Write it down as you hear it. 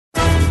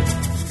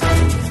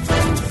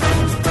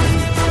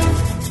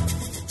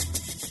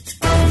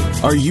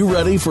Are you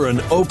ready for an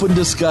open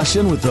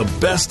discussion with the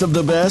best of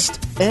the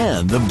best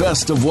and the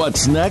best of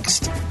what's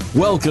next?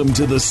 Welcome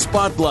to The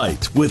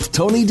Spotlight with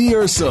Tony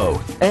DUrso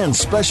and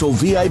special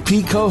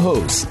VIP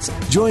co-hosts.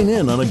 Join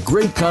in on a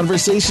great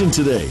conversation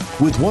today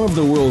with one of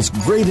the world's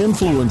great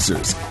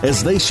influencers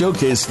as they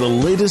showcase the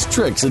latest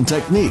tricks and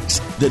techniques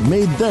that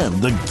made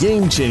them the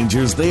game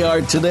changers they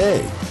are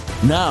today.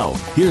 Now,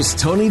 here's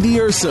Tony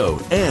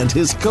DUrso and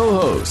his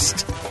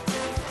co-host.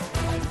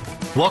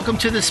 Welcome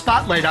to The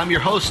Spotlight. I'm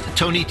your host,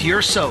 Tony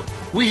DUrso.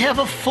 We have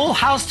a full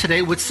house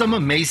today with some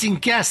amazing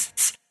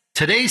guests.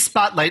 Today's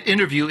Spotlight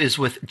interview is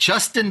with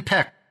Justin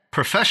Peck,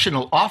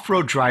 professional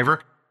off-road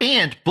driver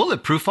and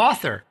bulletproof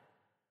author.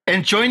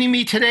 And joining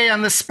me today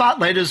on The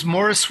Spotlight is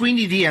Maura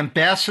Sweeney, the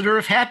ambassador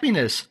of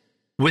happiness.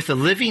 With a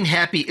living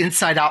happy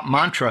inside-out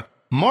mantra,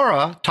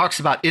 Maura talks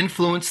about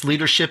influence,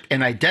 leadership,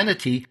 and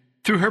identity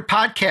through her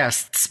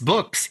podcasts,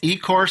 books,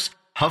 e-course,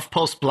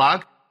 HuffPost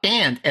blog,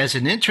 and as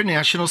an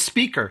international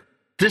speaker.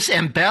 This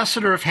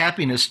ambassador of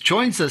happiness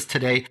joins us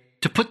today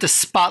to put the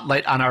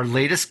spotlight on our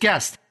latest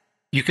guest.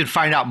 You can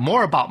find out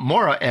more about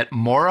Maura at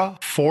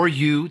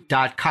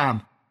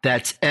moura4u.com.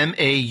 That's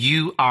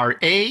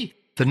M-A-U-R-A,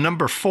 the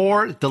number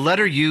 4, the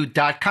letter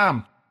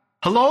U.com.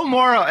 Hello,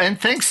 Maura, and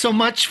thanks so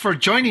much for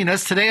joining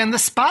us today on The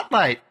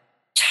Spotlight.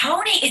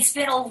 Tony, it's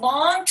been a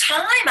long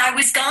time. I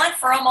was gone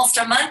for almost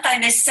a month. I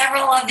missed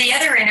several of the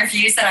other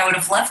interviews that I would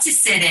have loved to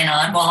sit in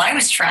on while I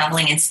was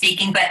traveling and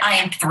speaking, but I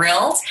am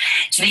thrilled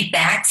to be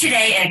back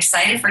today and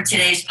excited for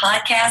today's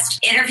podcast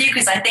interview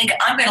because I think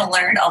I'm going to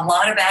learn a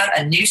lot about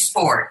a new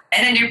sport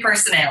and a new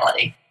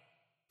personality.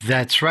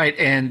 That's right.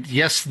 And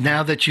yes,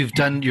 now that you've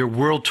done your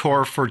world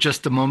tour for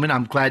just a moment,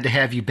 I'm glad to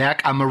have you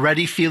back. I'm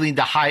already feeling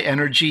the high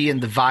energy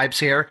and the vibes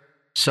here.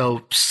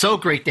 So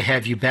great to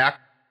have you back.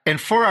 And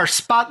for our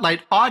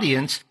Spotlight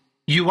audience,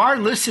 you are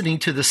listening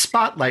to The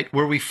Spotlight,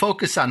 where we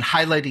focus on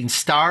highlighting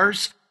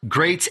stars,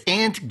 greats,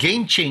 and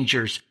game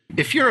changers.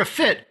 If you're a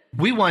fit,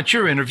 we want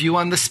your interview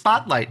on The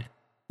Spotlight.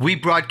 We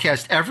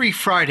broadcast every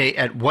Friday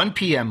at 1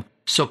 p.m.,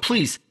 so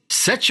please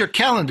set your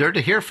calendar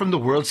to hear from the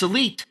world's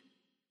elite.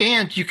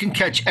 And you can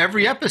catch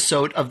every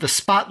episode of The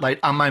Spotlight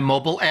on my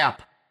mobile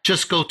app.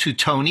 Just go to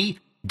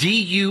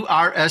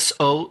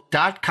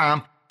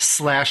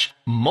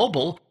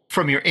TonyDUrso.com/mobile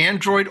from your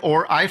Android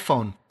or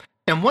iPhone.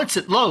 And once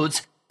it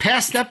loads,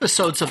 past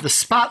episodes of The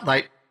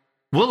Spotlight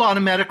will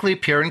automatically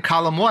appear in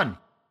Column 1.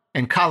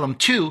 And Column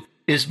 2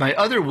 is my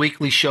other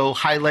weekly show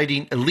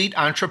highlighting elite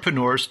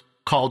entrepreneurs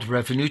called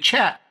Revenue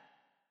Chat.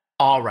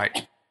 All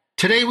right.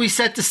 Today we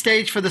set the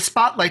stage for The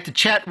Spotlight to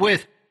chat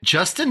with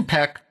Justin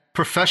Peck,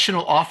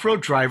 professional off-road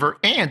driver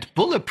and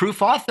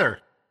bulletproof author.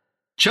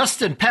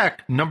 Justin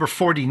Peck, number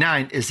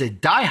 49, is a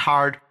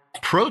die-hard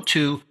Pro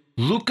 2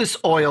 Lucas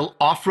Oil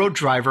off-road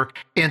driver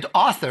and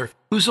author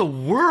who's a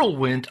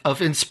whirlwind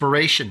of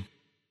inspiration.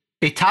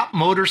 A top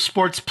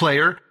motorsports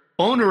player,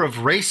 owner of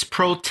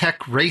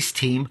RaceProTech Race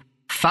Team,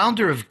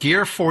 founder of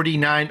Gear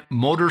 49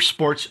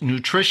 Motorsports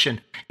Nutrition,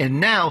 and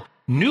now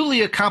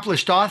newly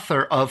accomplished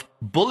author of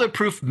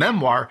Bulletproof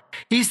Memoir,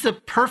 he's the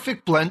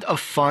perfect blend of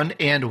fun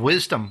and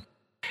wisdom.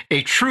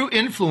 A true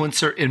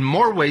influencer in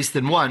more ways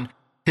than one,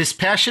 his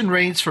passion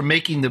reigns for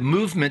making the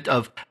movement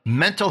of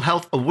mental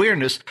health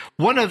awareness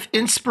one of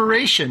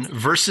inspiration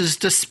versus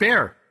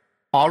despair.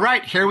 All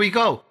right, here we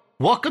go.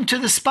 Welcome to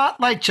The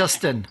Spotlight,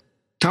 Justin.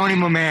 Tony,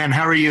 my man,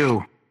 how are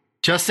you?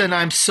 Justin,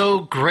 I'm so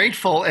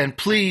grateful and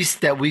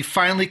pleased that we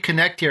finally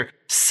connect here.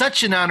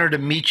 Such an honor to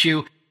meet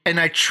you, and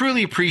I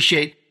truly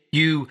appreciate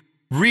you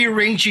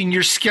rearranging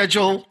your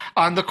schedule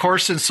on the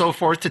course and so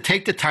forth to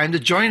take the time to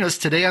join us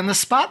today on The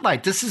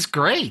Spotlight. This is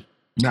great.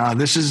 No,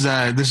 this is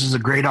a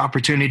great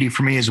opportunity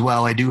for me as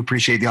well. I do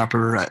appreciate the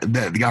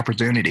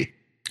opportunity.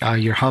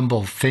 You're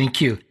humble. Thank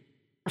you.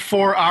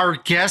 For our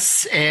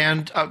guests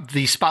and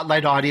the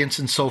Spotlight audience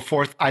and so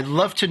forth, I'd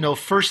love to know,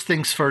 first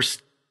things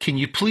first, can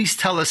you please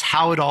tell us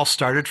how it all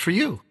started for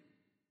you?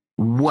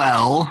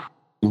 Well,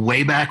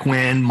 way back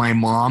when my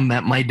mom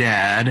met my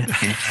dad.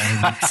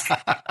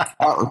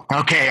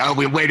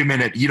 Wait a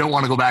minute. You don't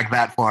want to go back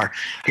that far.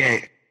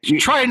 Okay.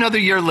 Try another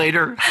year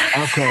later.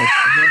 Okay.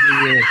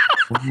 Another year.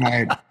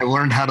 Right. I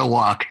learned how to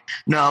walk.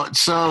 No,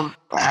 so,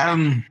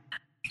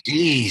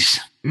 geez.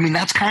 I mean,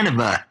 that's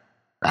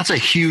a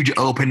huge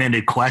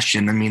open-ended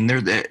question. I mean,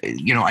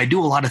 I do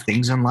a lot of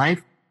things in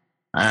life.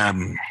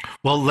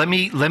 Well, let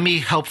me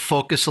help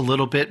focus a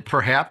little bit,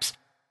 perhaps.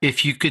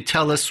 If you could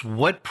tell us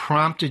what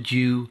prompted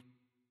you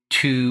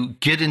to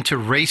get into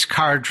race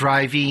car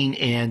driving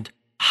and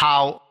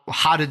how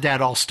did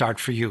that all start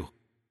for you?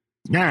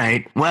 All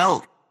right.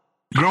 Well,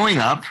 growing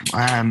up,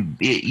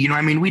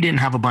 we didn't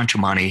have a bunch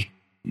of money.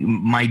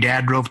 My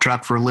dad drove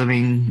truck for a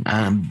living.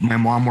 My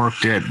mom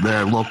worked at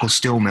the local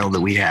steel mill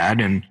that we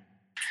had, and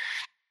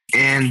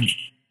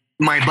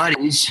my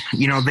buddies,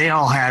 they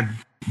all had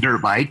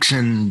dirt bikes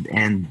and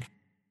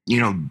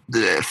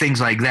things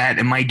like that.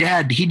 And my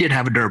dad, he did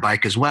have a dirt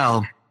bike as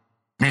well.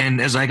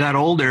 And as I got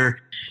older,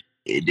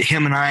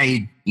 him and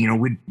I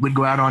we'd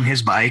go out on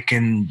his bike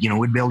and,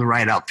 we'd be able to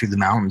ride out through the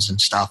mountains and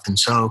stuff. And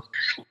so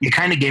it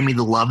kind of gave me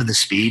the love of the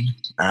speed,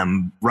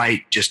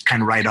 right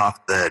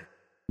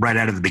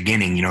out of the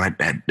beginning,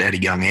 at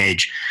a young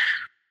age.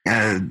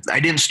 I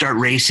didn't start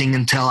racing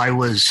until I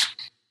was,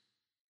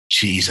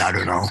 I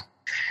don't know,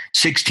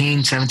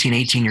 16, 17,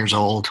 18 years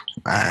old.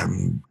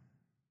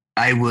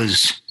 I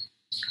was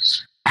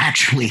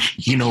actually,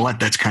 you know what?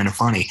 That's kind of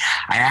funny.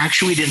 I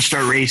actually didn't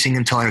start racing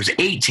until I was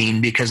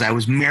 18 because I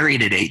was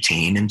married at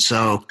 18. And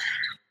so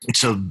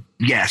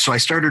I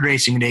started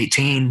racing at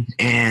 18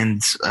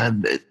 and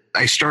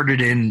I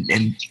started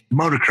in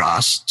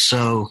motocross.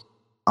 So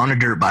on a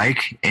dirt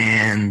bike,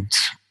 and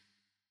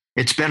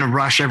it's been a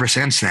rush ever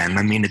since then.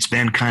 I mean, it's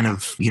been kind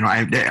of,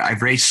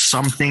 I've raced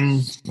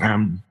something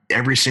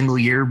every single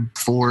year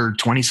for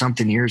 20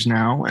 something years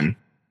now.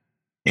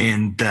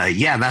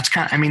 That's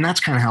kind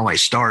of how I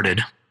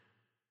started.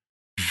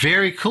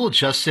 Very cool,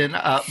 Justin.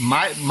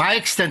 My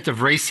extent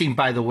of racing,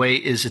 by the way,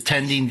 is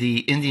attending the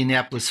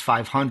Indianapolis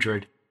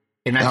 500,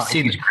 and I've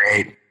seen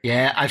great.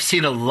 Yeah, I've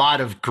seen a lot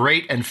of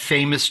great and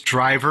famous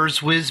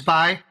drivers whiz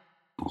by.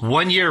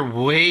 One year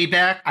way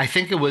back, I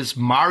think it was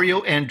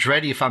Mario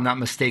Andretti, if I'm not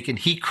mistaken.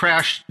 He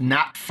crashed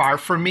not far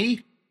from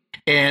me,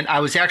 and I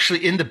was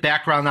actually in the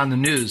background on the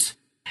news.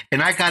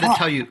 And I got to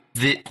tell you,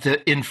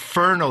 the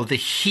inferno, the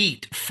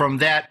heat from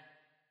that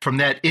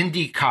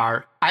Indy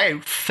car, I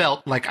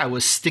felt like I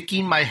was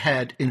sticking my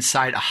head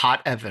inside a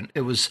hot oven. I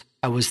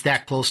was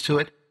that close to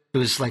it. It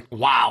was like,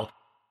 wow.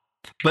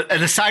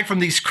 And aside from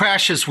these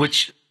crashes,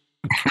 which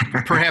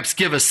perhaps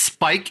give a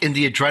spike in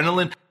the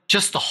adrenaline,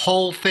 just the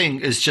whole thing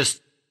is just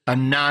a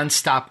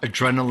nonstop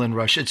adrenaline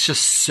rush. It's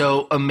just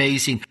so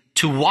amazing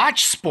to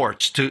watch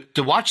sports, to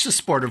watch the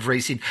sport of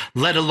racing,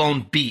 let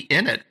alone be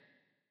in it.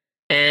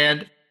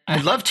 And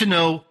I'd love to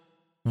know,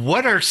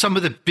 what are some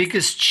of the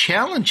biggest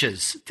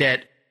challenges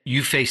that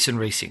you face in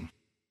racing?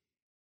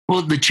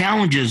 Well, the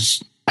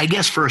challenges, I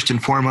guess, first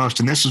and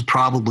foremost, and this is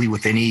probably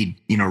with any,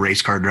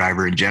 race car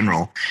driver in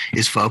general,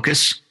 is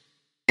focus.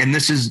 And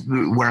this is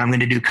where I'm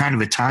going to do kind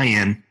of a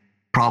tie-in,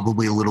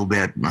 probably a little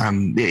bit.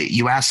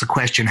 You asked the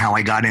question how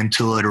I got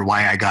into it or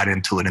why I got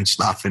into it and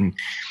stuff. And,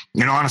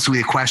 honestly,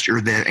 the question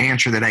or the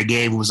answer that I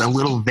gave was a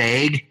little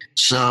vague.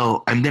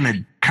 So I'm going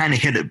to kind of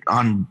hit it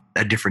on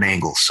a different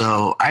angle.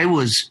 So I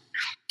was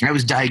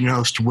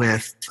diagnosed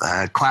with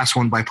class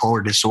 1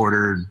 bipolar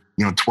disorder,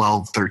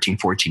 12, 13,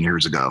 14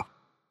 years ago.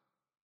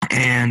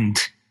 And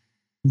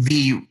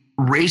the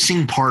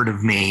racing part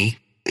of me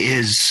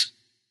is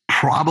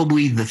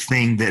probably the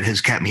thing that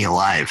has kept me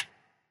alive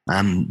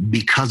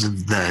because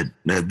of the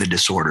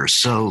disorder.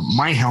 So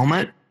my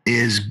helmet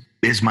is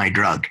my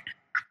drug.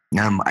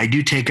 I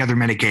do take other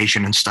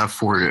medication and stuff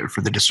for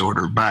the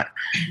disorder, but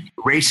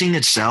racing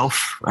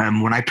itself,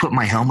 when I put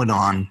my helmet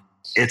on,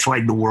 it's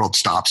like the world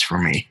stops for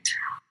me.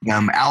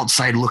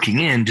 Outside looking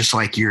in, just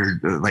like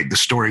like the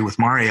story with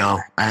Mario,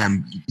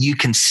 you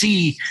can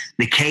see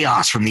the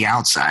chaos from the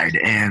outside,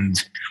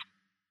 and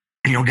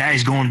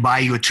guys going by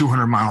you at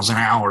 200 miles an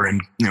hour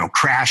and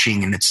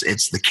crashing, and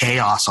it's the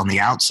chaos on the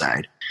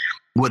outside.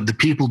 What the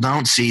people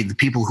don't see, the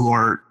people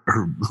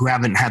who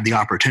haven't had the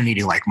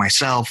opportunity, like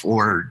myself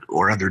or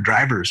other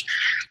drivers,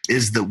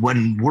 is that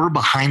when we're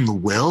behind the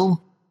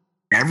wheel,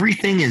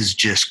 everything is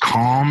just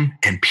calm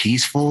and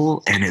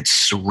peaceful, and it's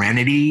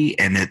serenity,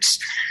 and it's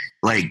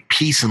like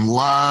peace and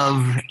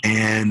love.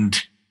 And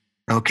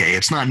okay,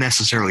 it's not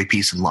necessarily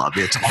peace and love.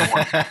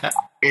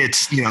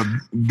 It's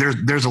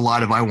there's a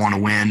lot of I want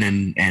to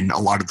win and a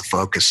lot of the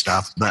focus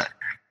stuff. But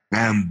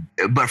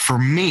for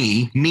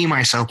me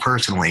myself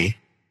personally,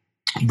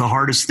 the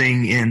hardest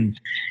thing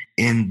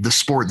in the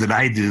sport that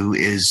I do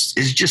is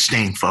just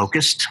staying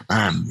focused.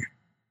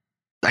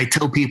 I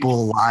tell people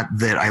a lot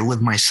that I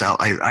live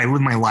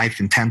my life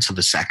in tenths of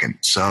a second.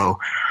 So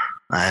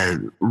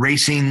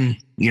racing,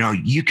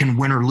 you can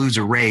win or lose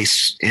a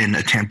race in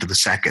a tenth of a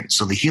second.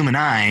 So the human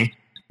eye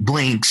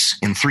blinks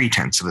in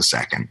 0.3 of a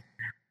second.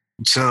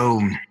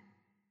 So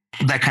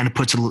that kind of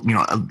puts a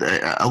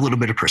little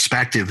bit of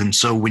perspective. And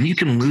so when you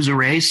can lose a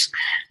race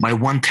by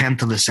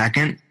 1/10 of a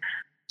second,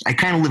 I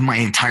kind of live my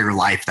entire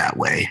life that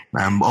way.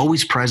 I'm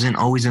always present,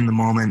 always in the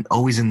moment,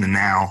 always in the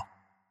now.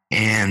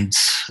 And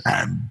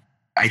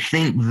I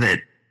think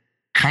that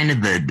kind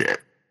of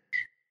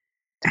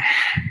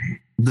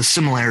the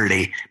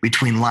similarity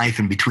between life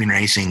and between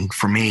racing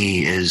for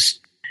me is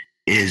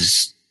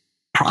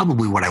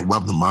probably what I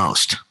love the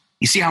most.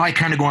 You see how I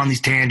kind of go on these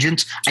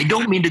tangents? I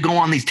don't mean to go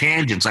on these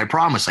tangents. I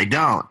promise I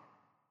don't.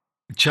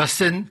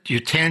 Justin, your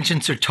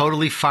tangents are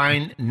totally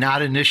fine.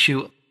 Not an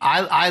issue.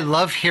 I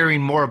love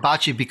hearing more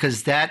about you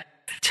because that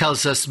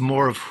tells us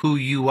more of who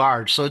you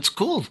are. So it's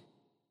cool.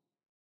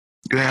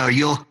 Well,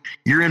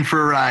 you're in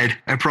for a ride.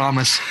 I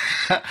promise.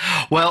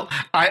 Well,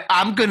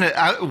 I'm going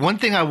to, one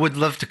thing I would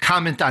love to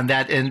comment on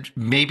that, and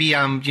maybe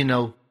I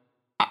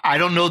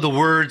don't know the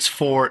words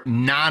for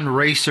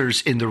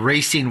non-racers in the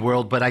racing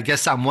world, but I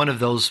guess I'm one of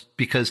those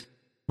because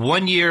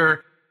one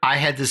year I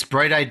had this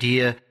bright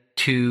idea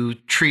to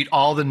treat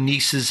all the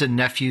nieces and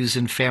nephews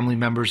and family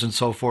members and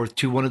so forth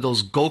to one of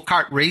those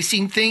go-kart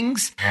racing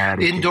things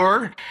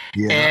indoor.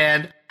 Yeah.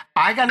 And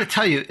I got to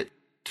tell you,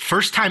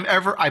 first time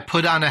ever I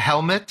put on a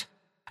helmet,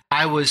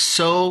 I was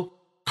so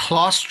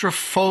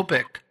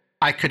claustrophobic.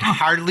 I could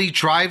hardly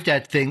drive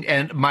that thing.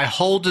 And my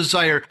whole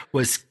desire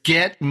was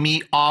get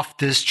me off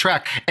this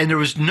track. And there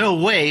was no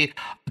way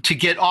to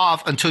get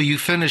off until you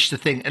finish the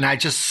thing. And I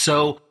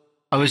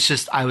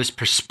was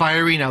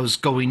perspiring. I was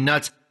going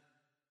nuts.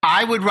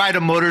 I would ride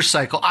a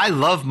motorcycle. I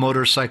love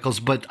motorcycles,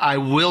 but I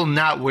will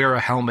not wear a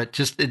helmet.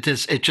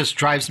 It just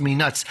drives me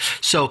nuts.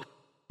 So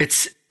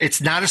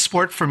it's not a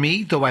sport for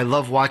me, though I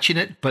love watching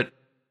it. But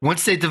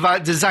once they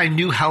design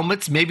new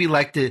helmets, maybe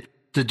like the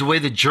way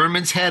the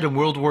Germans had in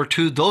World War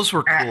II, those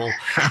were cool.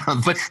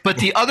 but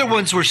the other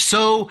ones were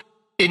so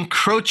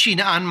encroaching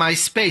on my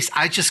space,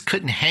 I just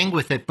couldn't hang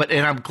with it.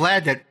 And I'm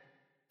glad that,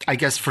 I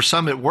guess for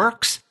some it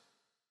works.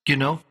 I don't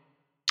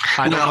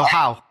know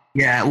how.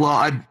 Yeah,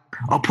 well,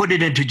 I'll put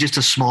it into just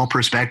a small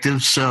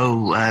perspective.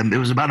 So it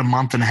was about a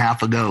month and a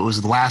half ago. It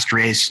was the last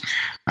race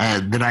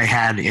that I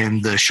had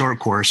in the short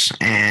course,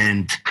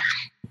 and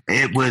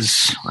it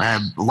was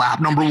lap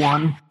number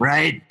 1,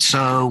 right?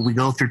 So we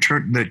go through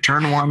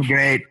turn 1,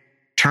 great.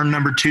 Turn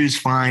number 2 is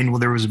fine. Well,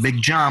 there was a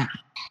big jump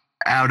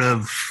out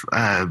of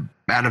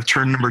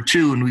turn number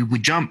 2, and we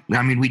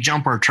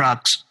jump our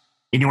trucks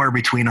anywhere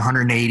between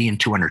 180 and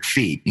 200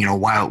 feet,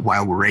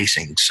 while we're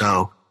racing.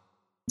 So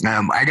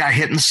I got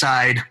hit in the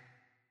side,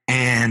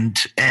 and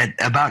at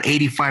about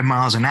 85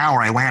 miles an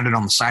hour, I landed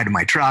on the side of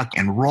my truck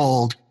and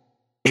rolled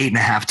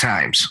 8.5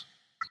 times.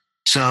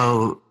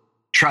 So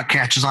truck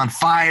catches on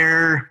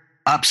fire,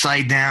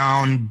 upside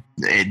down.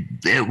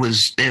 It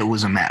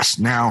was a mess.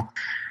 Now,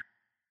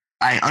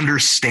 I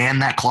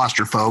understand that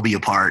claustrophobia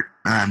part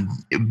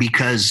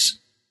because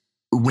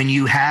when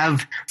you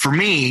have, for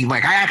me,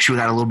 like I actually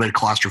got a little bit of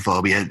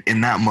claustrophobia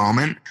in that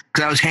moment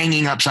because I was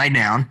hanging upside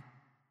down,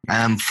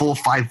 full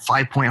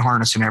 5-point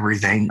harness and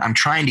everything. I'm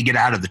trying to get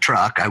out of the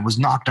truck. I was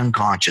knocked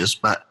unconscious,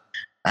 but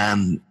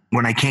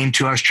when I came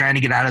to, I was trying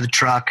to get out of the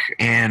truck,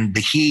 and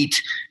the heat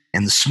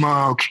and the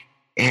smoke.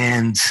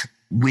 And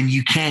when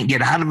you can't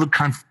get out of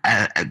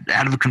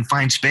a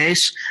confined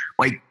space,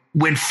 like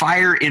when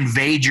fire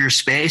invades your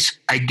space,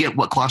 I get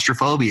what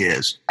claustrophobia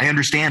is. I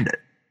understand it.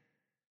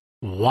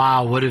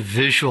 Wow, what a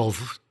visual,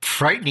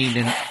 frightening.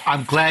 And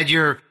I'm glad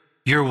you're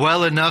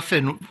well enough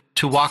and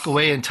to walk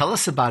away and tell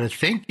us about it.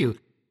 Thank you.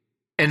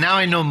 And now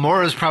I know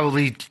Maura's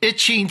probably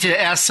itching to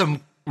ask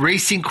some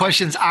racing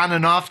questions on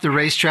and off the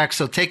racetrack.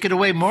 So take it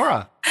away,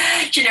 Maura.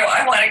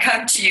 I want to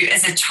come to you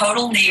as a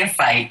total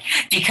neophyte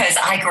because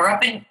I grew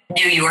up in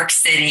New York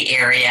City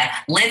area,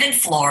 live in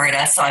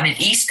Florida, so I'm an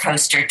East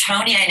Coaster.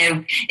 Tony, I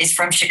know, is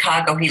from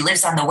Chicago. He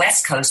lives on the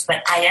West Coast,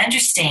 but I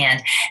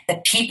understand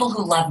that people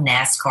who love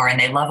NASCAR and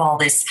they love all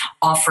this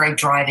off-road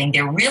driving,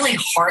 they're really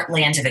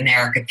heartland of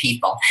America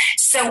people.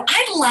 So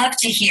I'd love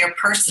to hear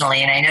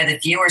personally, and I know the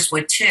viewers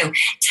would too,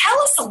 tell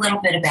us a little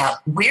bit about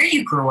where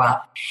you grew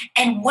up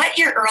and what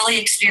your early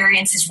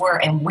experiences were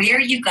and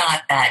where you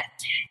got that,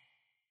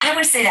 I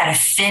would say, that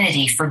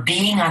affinity for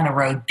being on the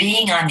road,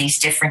 being on these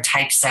different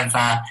types of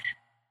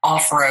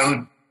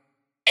off-road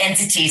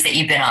entities that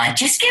you've been on.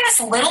 Just give us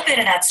a little bit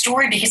of that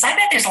story, because I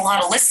bet there's a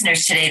lot of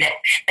listeners today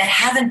that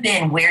haven't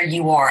been where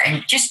you are,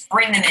 and just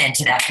bring them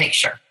into that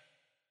picture.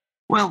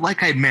 Well,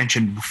 like I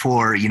mentioned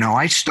before,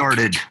 I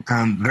started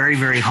very,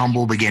 very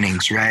humble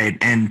beginnings, right?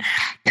 And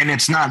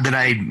it's not that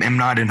I am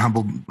not in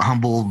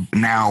humble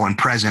now and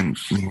present,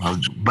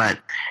 but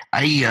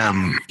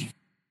I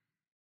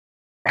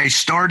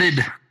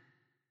started.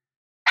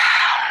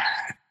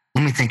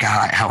 Let me think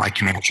how I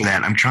can answer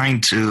that. I'm trying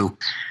to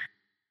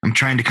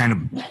kind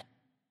of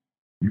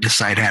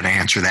decide how to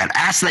answer that.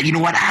 Ask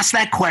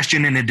that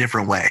question in a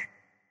different way.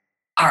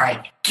 All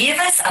right. Give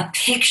us a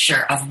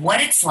picture of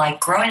what it's like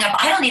growing up.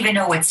 I don't even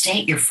know what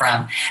state you're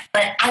from,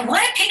 but I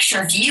want a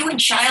picture of you in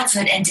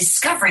childhood and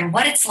discovering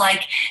what it's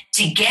like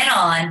to get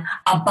on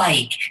a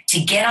bike, to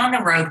get on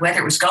the road, whether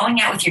it was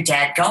going out with your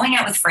dad, going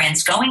out with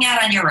friends, going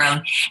out on your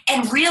own,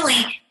 and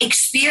really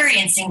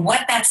experiencing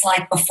what that's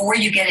like before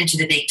you get into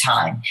the big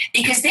time.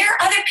 Because there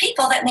are other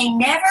people that may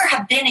never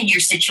have been in your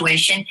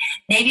situation.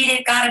 Maybe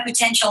they've got a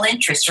potential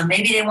interest, or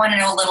maybe they want to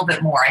know a little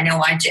bit more. I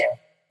know I do.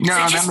 No,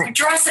 so just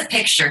draw us a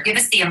picture. Give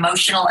us the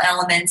emotional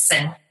elements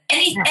and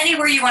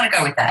anywhere you want to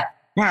go with that.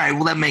 All right.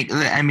 Well, that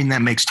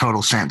makes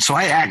total sense. So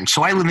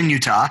I live in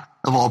Utah,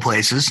 of all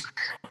places,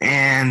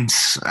 and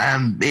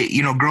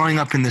growing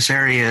up in this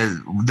area,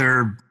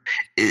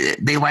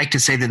 they like to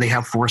say that they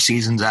have 4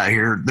 seasons out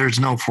here. There's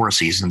no 4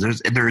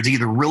 seasons. There's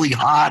either really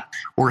hot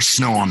or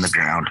snow on the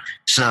ground.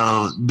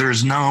 So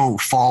there's no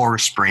fall or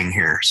spring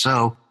here.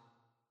 So.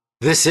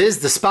 This is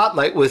The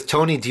Spotlight with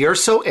Tony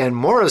DUrso and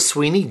Maura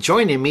Sweeney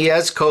joining me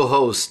as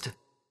co-host.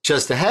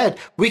 Just ahead,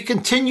 we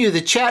continue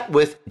the chat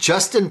with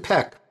Justin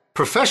Peck,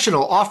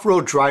 professional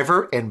off-road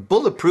driver and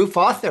bulletproof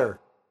author.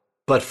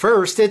 But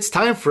first, it's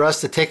time for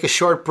us to take a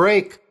short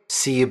break.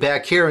 See you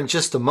back here in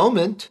just a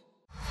moment.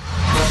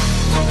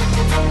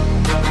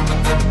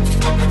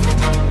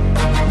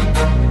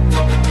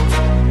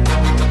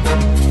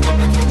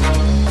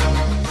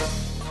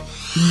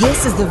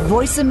 This is the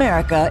Voice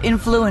America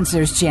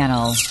Influencers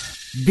Channel.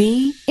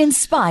 Be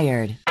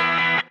inspired.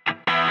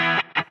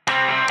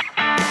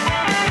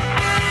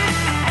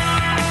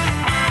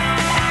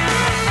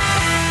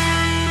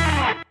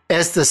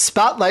 As the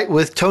Spotlight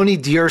with Tony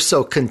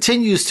DUrso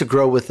continues to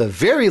grow with a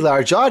very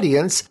large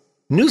audience,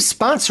 new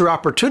sponsor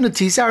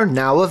opportunities are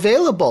now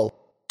available.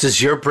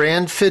 Does your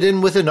brand fit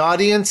in with an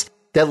audience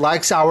that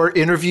likes our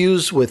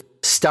interviews with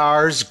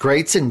stars,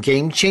 greats, and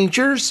game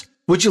changers?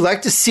 Would you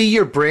like to see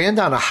your brand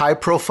on a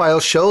high-profile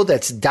show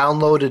that's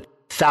downloaded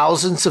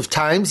thousands of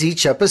times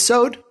each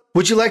episode?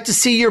 Would you like to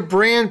see your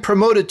brand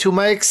promoted to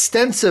my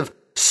extensive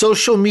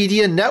social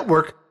media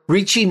network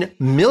reaching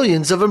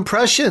millions of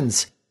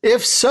impressions?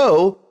 If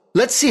so,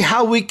 let's see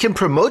how we can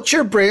promote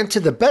your brand to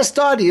the best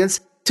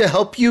audience to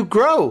help you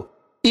grow.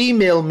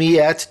 Email me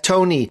at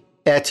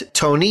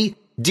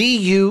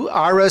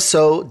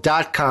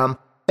tony@tonydurso.com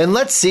and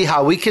let's see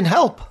how we can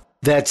help.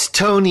 That's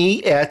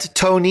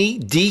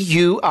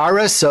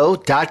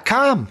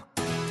tony@tonydurso.com.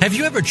 Have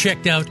you ever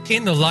checked out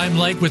In the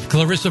Limelight with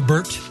Clarissa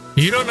Burt?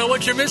 You don't know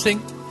what you're missing.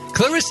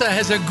 Clarissa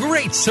has a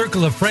great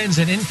circle of friends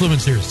and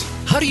influencers.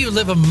 How do you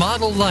live a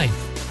model life?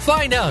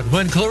 Find out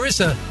when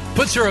Clarissa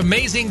puts her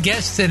amazing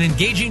guests and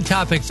engaging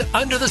topics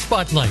under the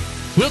spotlight.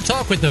 We'll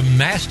talk with the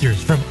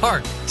masters from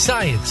art,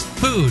 science,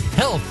 food,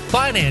 health,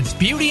 finance,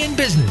 beauty, and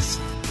business.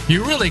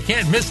 You really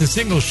can't miss a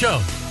single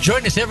show.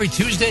 Join us every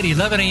Tuesday at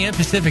 11 a.m.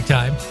 Pacific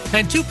Time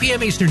and 2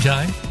 p.m. Eastern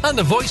Time on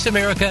the Voice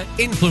America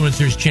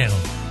Influencers Channel.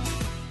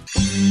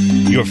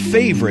 Your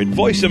favorite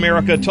Voice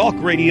America Talk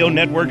Radio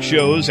Network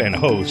shows and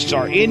hosts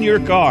are in your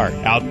car,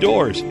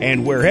 outdoors,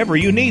 and wherever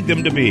you need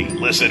them to be.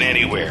 Listen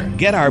anywhere.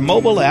 Get our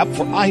mobile app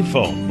for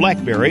iPhone,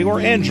 BlackBerry,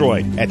 or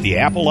Android at the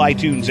Apple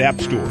iTunes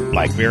App Store,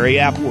 BlackBerry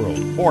App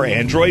World, or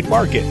Android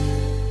Market.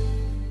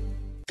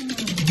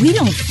 We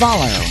don't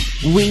follow,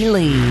 we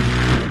lead.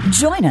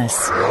 Join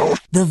us,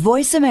 the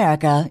Voice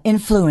America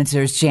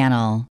Influencers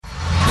Channel.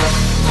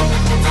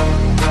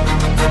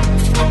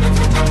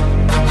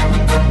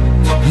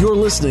 You're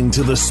listening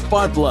to The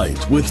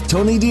Spotlight with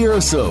Tony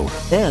DUrso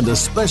and a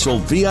special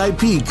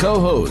VIP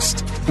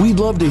co-host. We'd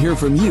love to hear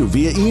from you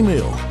via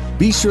email.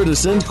 Be sure to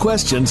send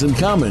questions and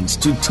comments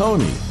to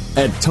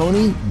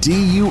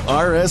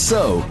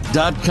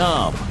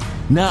tony@tonydurso.com.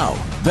 Now,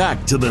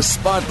 back to The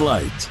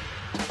Spotlight.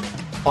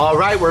 All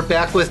right, we're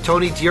back with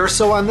Tony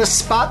DUrso on The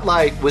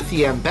Spotlight with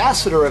the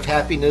ambassador of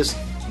happiness,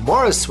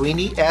 Maura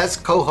Sweeney, as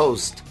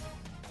co-host.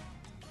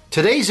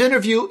 Today's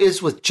interview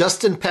is with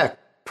Justin Peck,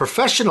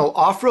 professional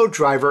off-road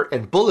driver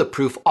and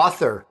bulletproof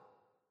author.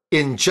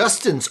 In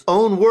Justin's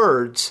own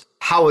words,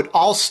 how it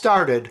all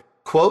started,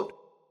 quote,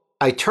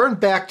 "I turned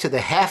back to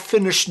the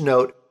half-finished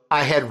note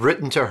I had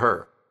written to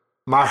her,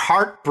 my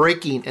heart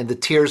breaking and the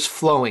tears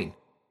flowing.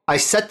 I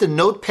set the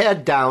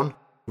notepad down,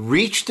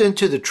 reached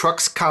into the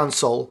truck's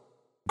console,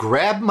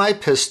 grabbed my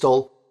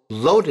pistol,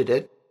 loaded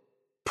it,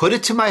 put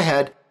it to my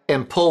head,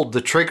 and pulled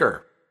the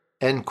trigger."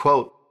 End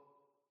quote.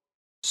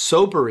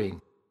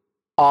 Sobering.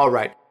 All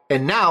right.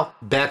 And now,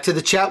 back to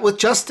the chat with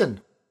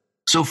Justin.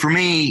 So for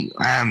me,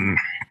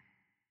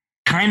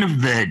 kind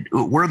of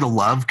where the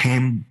love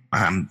came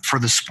for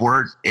the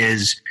sport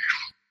is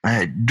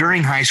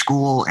during high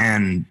school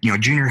and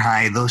junior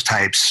high, those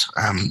types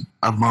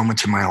of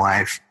moments in my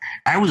life.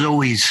 I was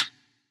always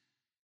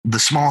the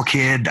small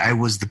kid. I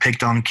was the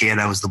picked on kid.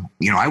 I was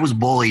I was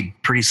bullied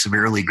pretty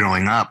severely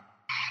growing up.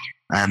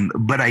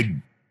 But I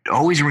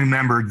always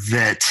remembered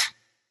that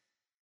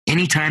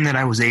anytime that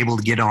I was able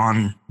to get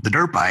on the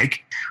dirt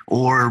bike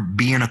or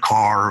be in a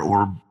car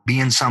or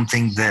be in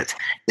something that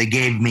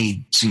gave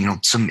me,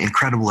 some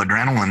incredible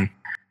adrenaline,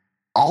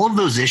 all of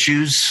those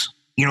issues,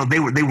 they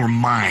were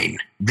mine.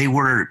 I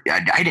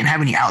didn't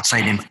have any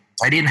outside influence.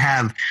 I didn't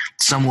have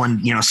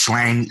someone,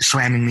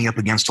 slamming me up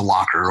against a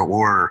locker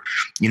or,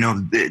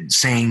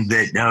 saying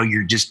that, no,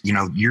 you're just,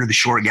 you're the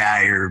short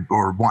guy or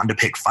wanting to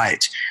pick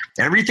fights.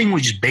 Everything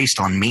was just based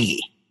on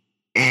me.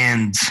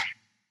 And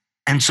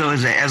so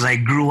as I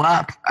grew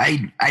up,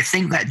 I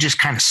think that just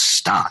kind of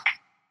stuck.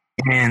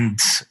 And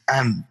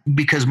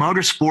because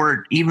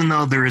motorsport, even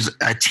though there's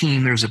a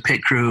team, there's a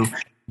pit crew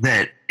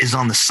that is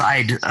on the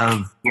side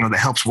of, that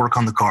helps work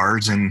on the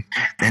cars and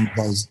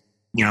does,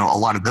 a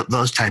lot of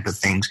those type of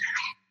things.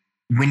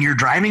 When you're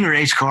driving a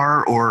race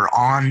car or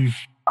on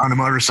a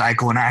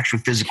motorcycle and actually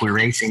physically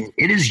racing,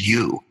 it is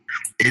you.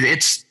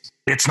 It's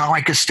not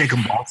like a stick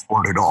and ball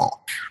sport at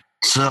all.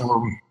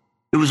 So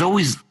it was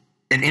always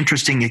an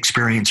interesting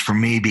experience for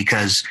me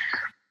because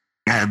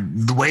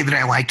the way that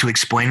I like to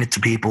explain it to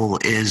people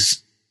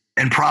is,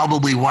 and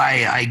probably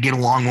why I get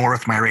along more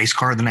with my race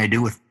car than I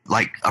do with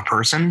like a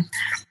person,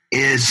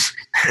 is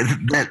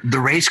that the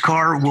race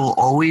car will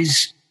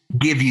always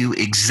give you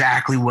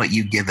exactly what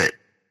you give it.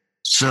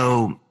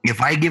 So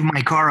if I give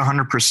my car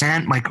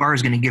 100%, my car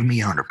is going to give me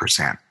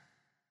 100%.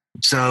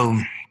 So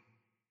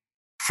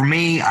for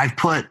me, I've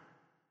put,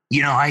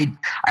 I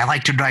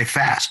like to drive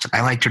fast.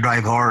 I like to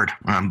drive hard.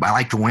 I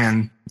like to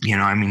win.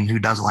 Who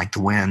doesn't like to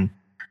win?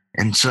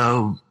 And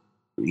so,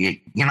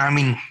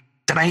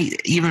 Did I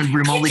even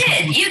remotely?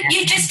 You did.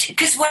 You just,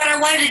 because what I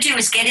wanted to do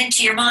is get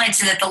into your mind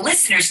so that the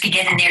listeners could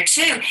get in there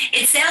too.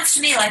 It sounds to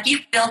me like you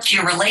built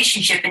your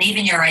relationship and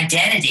even your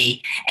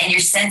identity and your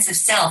sense of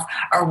self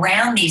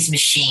around these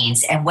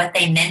machines and what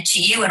they meant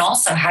to you, and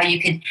also how you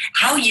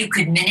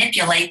could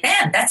manipulate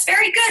them. That's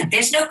very good.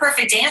 There's no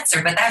perfect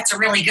answer, but that's a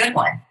really good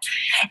one.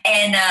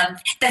 And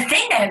the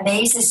thing that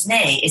amazes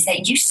me is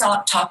that you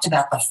talked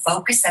about the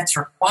focus that's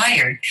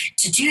required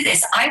to do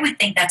this. I would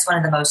think that's one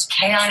of the most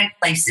chaotic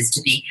places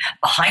to be,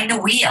 behind the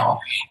wheel,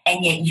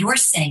 and yet you're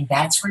saying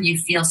that's where you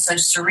feel so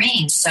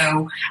serene.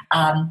 So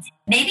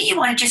maybe you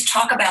want to just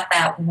talk about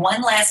that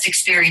one last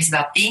experience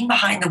about being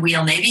behind the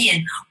wheel, maybe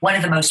in one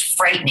of the most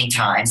frightening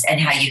times,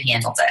 and how you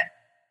handled it.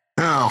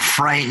 Oh,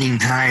 frightening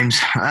times.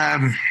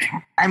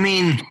 I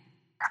mean,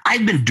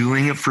 I've been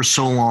doing it for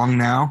so long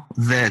now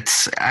that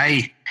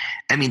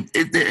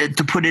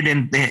to put it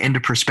into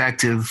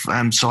perspective,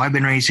 so I've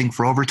been racing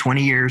for over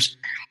 20 years.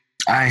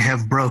 I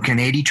have broken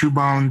 82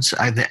 bones.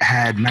 I've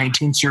had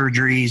 19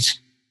 surgeries.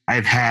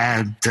 I've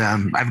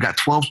got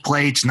 12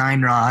 plates,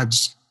 9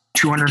 rods,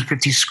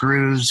 250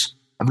 screws.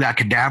 I've got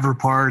cadaver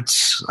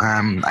parts.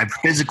 I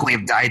physically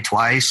have died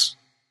twice.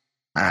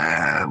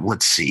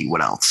 Let's see,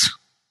 what else?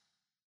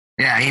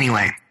 Yeah,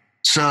 anyway.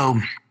 So,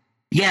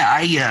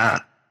 yeah,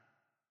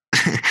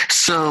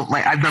 so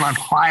like I've been on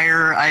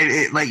fire.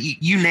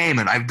 You name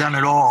it. I've done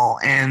it all.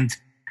 And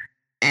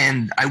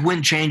I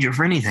wouldn't change it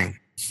for anything.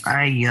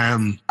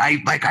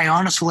 I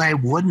honestly, I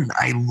wouldn't.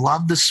 I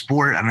love the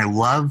sport, and I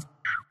love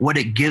what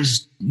it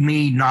gives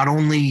me, not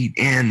only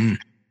in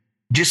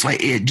just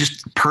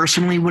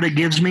personally what it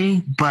gives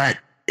me, but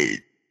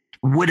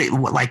what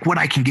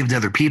I can give to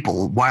other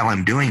people while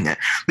I'm doing it.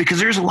 Because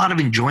there's a lot of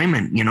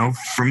enjoyment,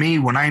 for me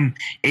when I'm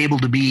able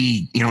to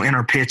be, in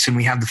our pits and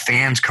we have the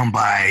fans come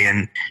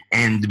by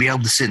and to be able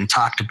to sit and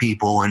talk to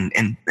people and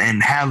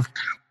have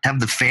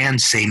the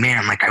fans say,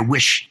 man, like, I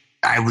wish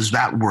I was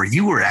that where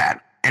you were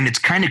at. And it's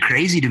kind of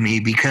crazy to me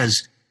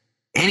because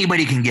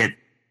anybody can get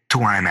to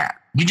where I'm at.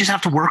 You just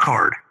have to work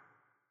hard.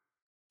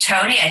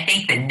 Tony, I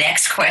think the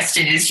next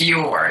question is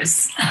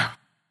yours.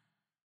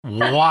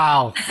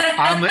 Wow.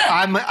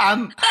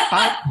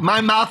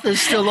 My mouth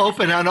is still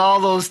open on all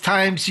those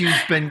times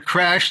you've been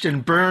crashed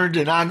and burned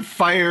and on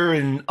fire,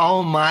 and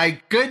oh my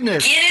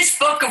goodness. Guinness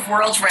Book of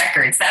World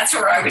Records. That's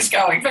where I was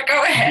going, but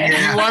go ahead.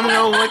 You want to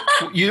know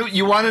what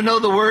you want to know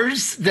the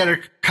words that are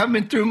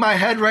coming through my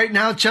head right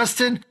now,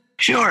 Justin?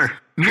 Sure.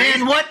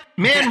 Man,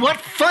 what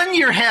fun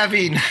you're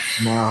having.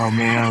 No,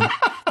 man.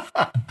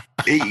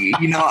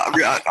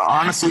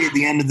 Honestly, at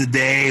the end of the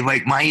day,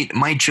 like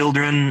my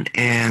children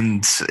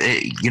and,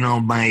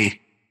 my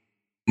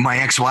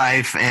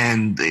ex-wife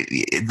and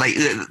like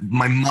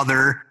my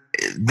mother,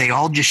 they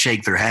all just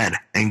shake their head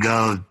and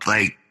go,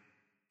 like,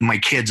 my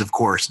kids, of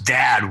course,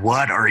 Dad,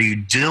 what are you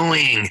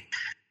doing?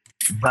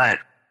 But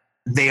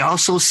they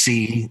also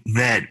see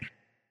that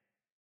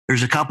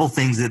there's a couple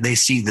things that they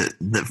see that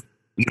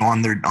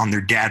on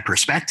their dad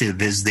perspective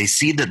is they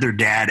see that their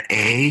dad,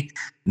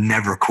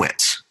 never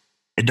quits.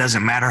 It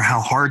doesn't matter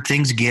how hard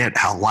things get,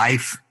 how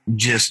life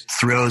just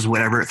throws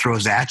whatever it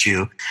throws at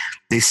you.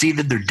 They see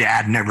that their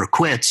dad never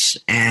quits,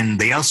 and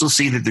they also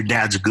see that their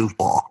dad's a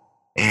goofball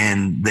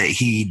and that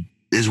he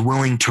is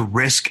willing to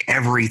risk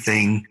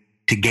everything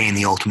to gain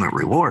the ultimate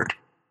reward.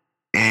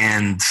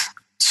 And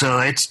so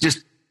it's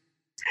just,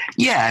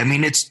 yeah, I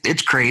mean,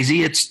 it's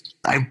crazy.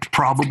 I've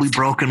probably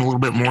broken a little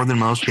bit more than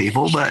most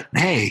people, but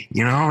hey,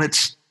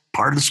 it's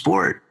part of the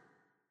sport.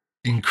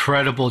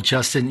 Incredible,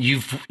 Justin.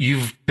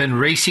 You've been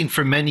racing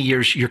for many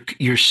years.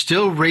 You're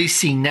still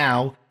racing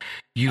now.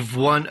 You've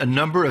won a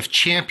number of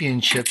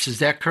championships. Is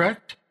that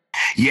correct?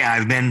 Yeah,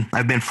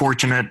 I've been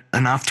fortunate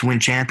enough to win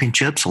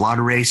championships, a lot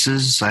of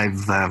races.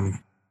 I've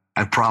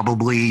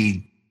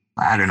probably,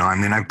 I don't know. I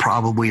mean, I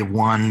probably have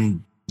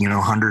won,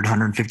 100,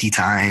 150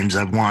 times.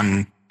 I've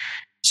won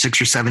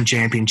 6 or 7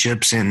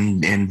 championships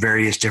in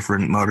various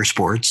different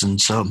motorsports.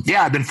 And so,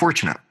 yeah, I've been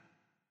fortunate.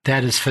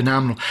 That is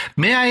phenomenal.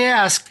 May I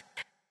ask,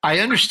 I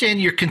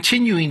understand you're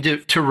continuing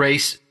to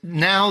race.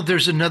 Now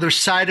there's another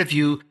side of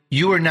you.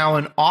 You are now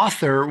an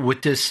author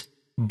with this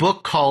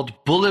book called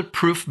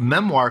Bulletproof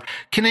Memoir.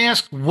 Can I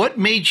ask what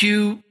made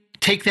you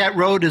take that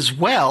road as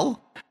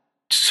well?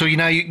 So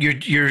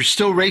you're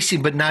still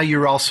racing, but now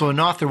you're also an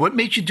author. What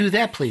made you do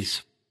that,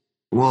 please?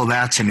 Well,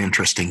 that's an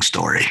interesting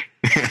story.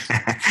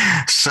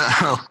 So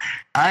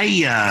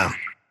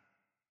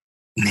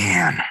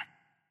man,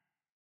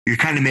 you're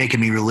kind of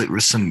making me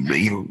relive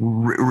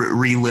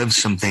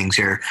some things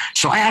here.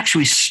 So I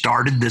actually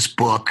started this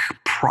book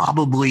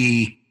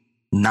probably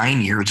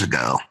 9 years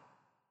ago.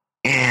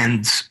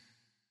 And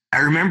I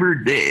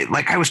remember,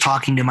 like, I was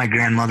talking to my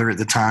grandmother at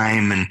the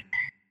time,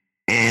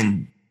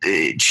 and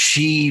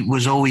she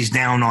was always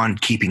down on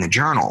keeping a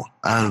journal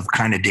of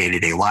kind of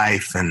day-to-day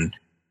life.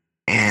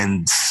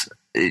 And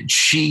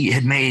she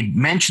had made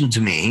mention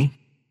to me.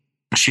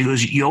 She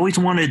goes, you always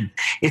wanted,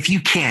 if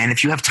you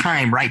have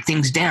time, write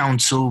things down.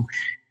 So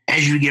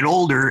as you get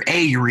older,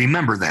 A, you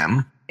remember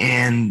them,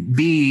 and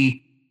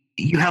B,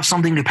 you have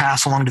something to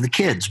pass along to the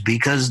kids,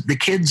 because the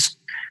kids,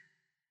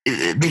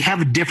 they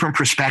have a different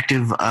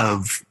perspective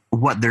of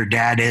what their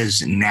dad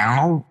is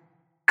now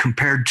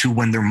compared to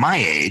when they're my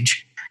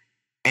age,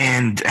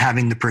 and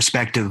having the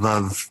perspective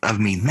of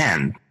me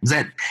then.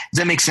 Does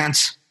that make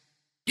sense?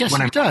 Yes,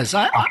 it does.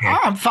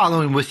 I'm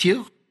following with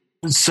you.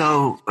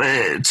 So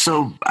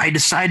I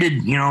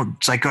decided,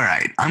 it's like, all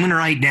right, I'm going to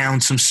write down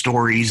some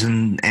stories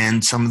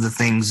and some of the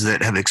things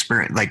that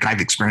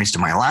I've experienced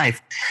in my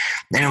life.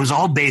 And it was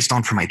all based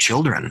on for my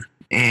children.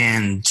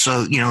 And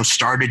so,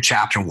 started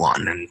chapter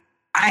 1, and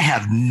I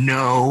have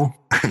no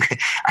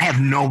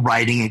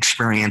writing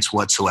experience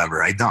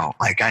whatsoever. I don't.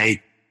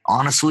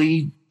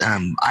 Honestly,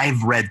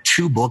 I've read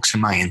 2 books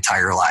in my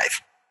entire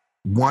life.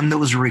 One that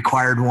was a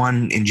required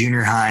one in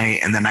junior high,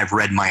 and then I've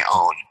read my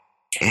own.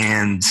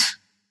 And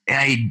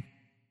I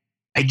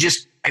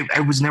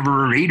was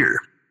never a reader.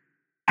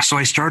 So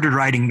I started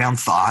writing down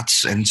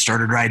thoughts and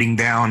started writing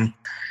down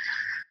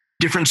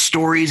different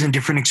stories and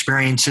different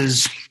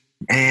experiences.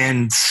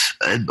 And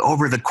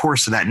over the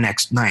course of that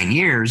next 9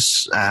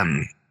 years,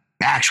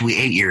 actually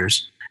 8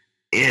 years,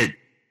 it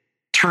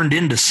turned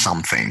into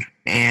something.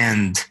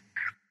 And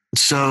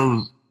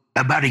so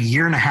about a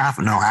year and a half,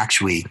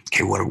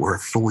 we're a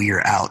full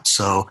year out.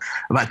 So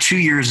about 2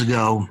 years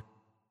ago,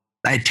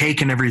 I had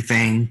taken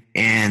everything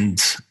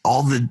and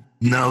all the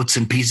notes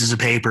and pieces of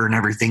paper and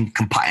everything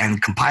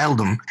compiled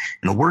them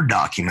in a Word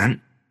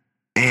document,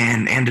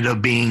 and ended up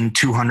being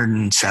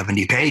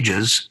 270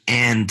 pages.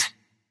 And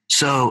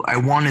so I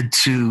wanted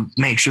to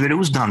make sure that it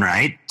was done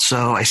right.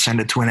 So I sent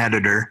it to an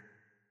editor,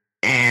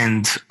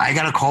 and I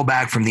got a call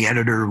back from the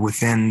editor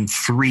within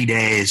 3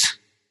 days.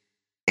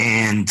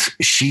 And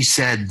she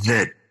said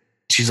that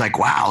she's like,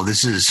 wow,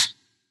 this is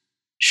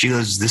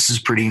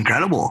pretty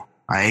incredible.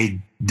 I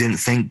didn't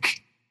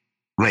think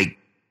I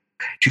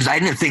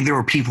didn't think there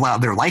were people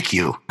out there like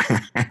you.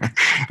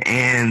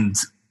 and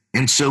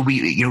so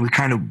we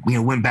kind of,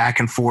 went back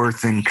and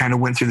forth and kind of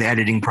went through the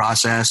editing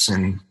process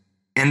and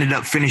ended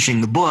up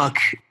finishing the book,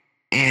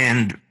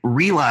 and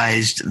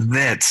realized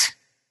that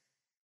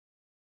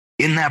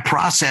in that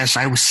process,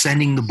 I was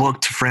sending the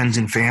book to friends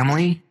and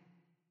family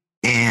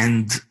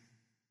and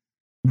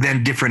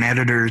then different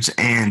editors.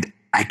 And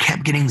I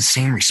kept getting the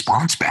same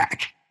response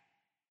back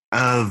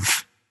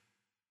of,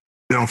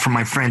 from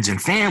my friends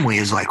and family,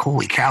 is like,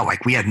 holy cow,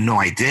 we had no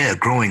idea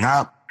growing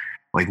up.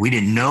 We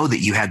didn't know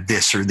that you had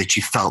this or that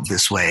you felt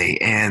this way.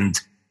 And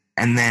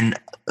then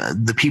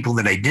the people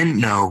that I didn't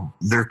know,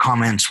 their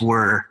comments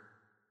were,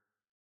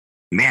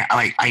 man,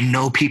 I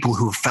know people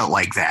who have felt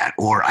like that,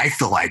 or I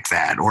feel like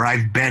that, or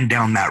I've been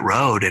down that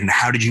road, and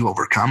how did you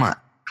overcome it?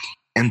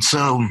 And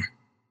so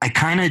I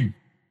kind of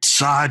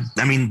saw,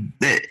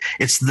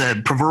 it's the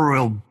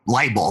proverbial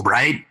light bulb,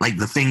 right?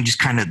 The thing just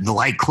kind of, the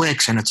light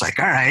clicks, and it's like,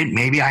 all right,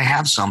 maybe I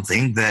have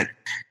something that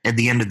at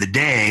the end of the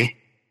day,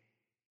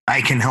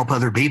 I can help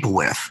other people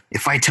with.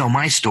 If I tell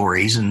my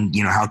stories and,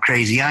 how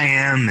crazy I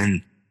am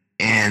and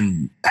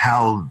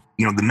how,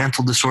 the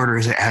mental disorder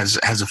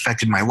has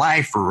affected my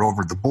life, or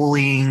over the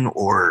bullying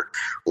or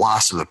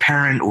loss of a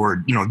parent,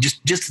 or,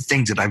 just the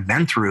things that I've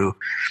been through.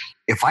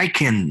 If I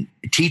can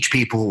teach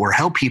people or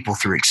help people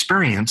through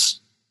experience,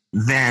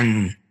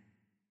 then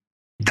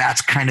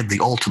that's kind of the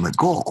ultimate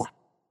goal.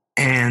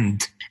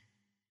 And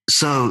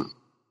so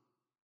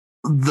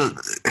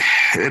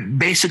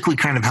basically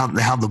kind of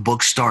how the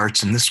book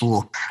starts, and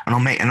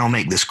I'll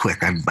make this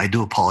quick. I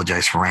do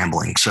apologize for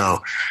rambling.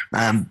 So,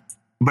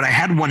 but I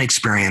had one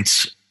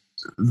experience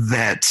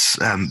that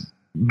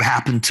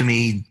happened to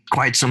me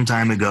quite some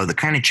time ago that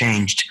kind of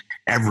changed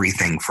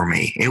everything for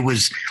me. It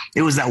was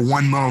that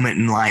one moment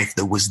in life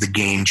that was the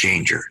game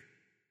changer.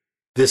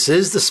 This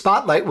is The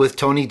Spotlight with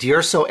Tony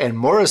DUrso and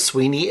Maura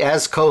Sweeney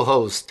as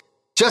co-host.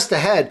 Just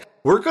ahead,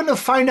 we're going to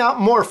find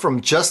out more from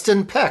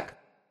Justin Peck,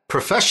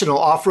 professional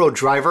off-road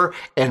driver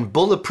and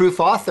bulletproof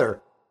author.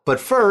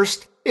 But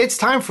first, it's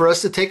time for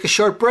us to take a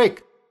short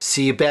break.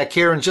 See you back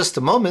here in just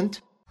a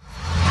moment.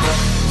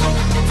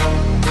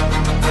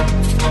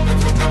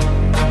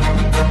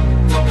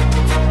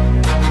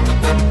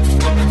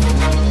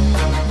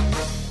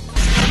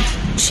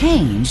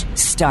 Change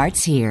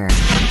starts here.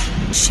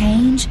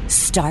 Change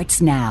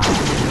starts now.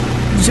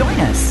 Join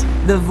us,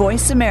 the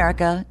Voice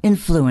America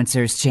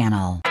Influencers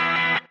Channel.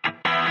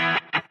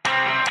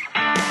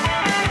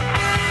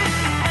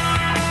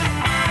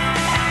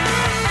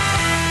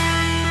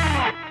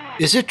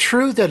 Is it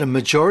true that a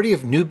majority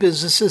of new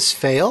businesses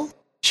fail?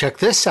 Check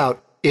this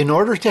out. In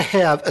order to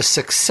have a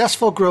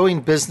successful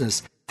growing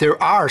business,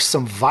 there are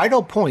some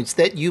vital points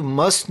that you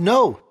must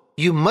know.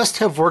 You must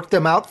have worked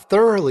them out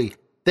thoroughly.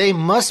 They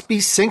must be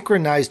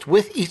synchronized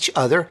with each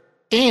other,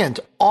 and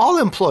all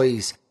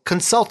employees,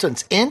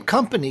 consultants, and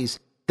companies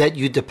that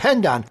you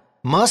depend on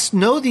must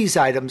know these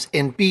items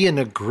and be in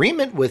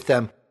agreement with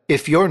them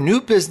if your new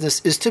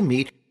business is to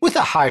meet with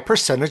a high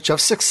percentage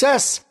of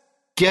success.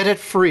 Get it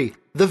free.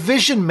 The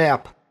Vision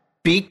Map.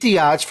 Beat the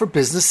odds for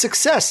business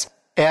success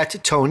at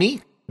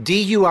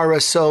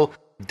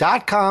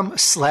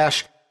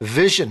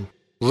TonyDUrso.com/vision.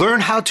 Learn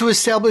how to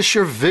establish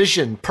your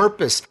vision,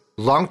 purpose,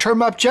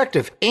 long-term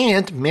objective,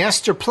 and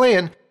master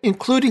plan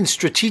including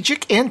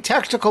strategic and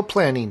tactical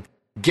planning.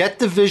 Get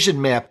the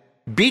vision map.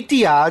 Beat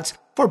the odds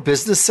for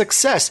business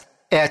success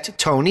at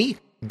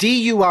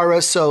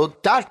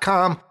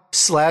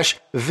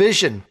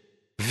TonyDUrso.com/vision.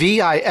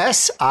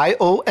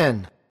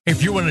 VISION.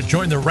 If you want to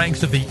join the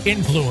ranks of the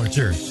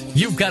influencers,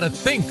 you've got to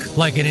think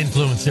like an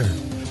influencer.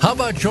 How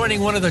about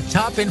joining one of the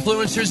top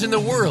influencers in the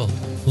world,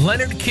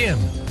 Leonard Kim,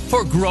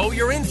 for Grow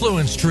Your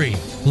Influence Tree?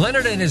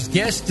 Leonard and his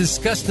guests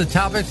discuss the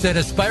topics that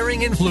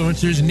aspiring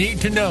influencers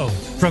need to know,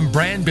 from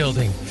brand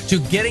building to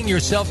getting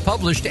yourself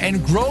published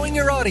and growing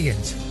your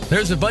audience.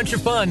 There's a bunch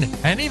of fun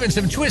and even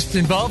some twists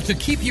involved to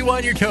keep you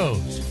on your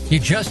toes. You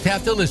just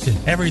have to listen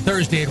every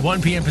Thursday at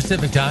 1 p.m.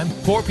 Pacific Time,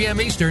 4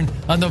 p.m. Eastern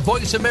on the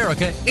Voice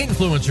America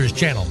Influencers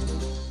Channel.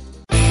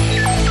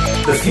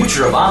 The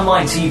future of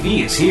online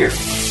TV is here.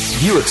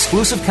 View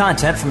exclusive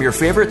content from your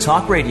favorite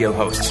talk radio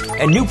hosts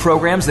and new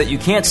programs that you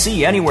can't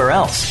see anywhere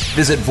else.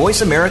 Visit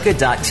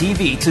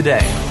voiceamerica.tv today.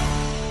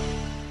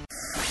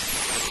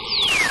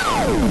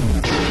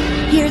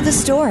 Hear the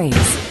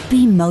stories.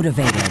 Be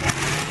motivated.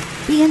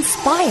 Be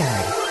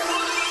inspired.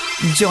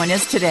 Join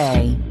us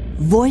today.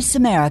 Voice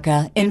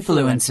America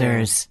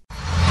Influencers.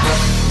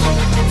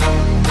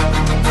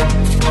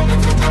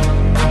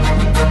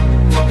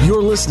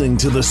 You're listening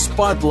to The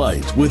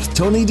Spotlight with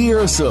Tony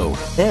DUrso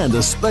and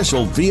a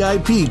special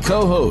VIP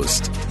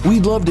co-host.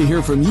 We'd love to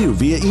hear from you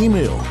via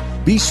email.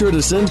 Be sure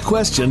to send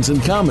questions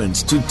and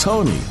comments to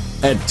Tony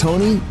at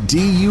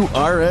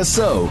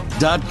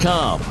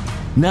TonyDUrso.com.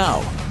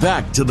 Now,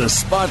 back to The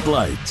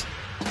Spotlight.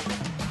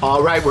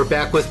 All right, we're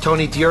back with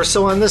Tony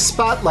DUrso on The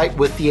Spotlight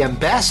with the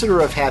Ambassador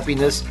of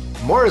Happiness,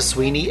 Maura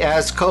Sweeney,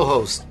 as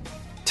co-host.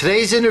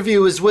 Today's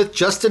interview is with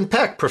Justin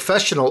Peck,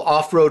 professional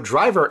off-road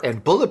driver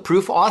and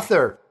bulletproof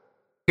author.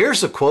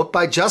 Here's a quote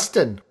by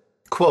Justin.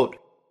 Quote,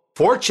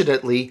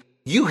 "Fortunately,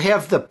 you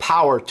have the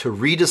power to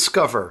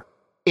rediscover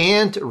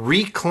and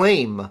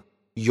reclaim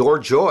your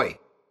joy.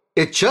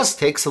 It just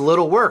takes a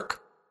little work."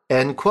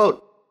 End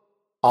quote.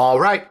 All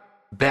right,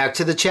 back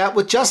to the chat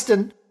with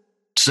Justin.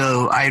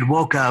 So I had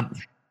woke up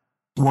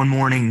one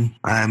morning,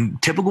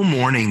 typical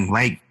morning,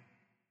 like,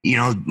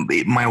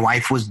 my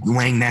wife was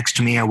laying next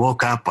to me. I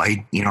woke up,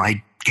 I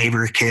gave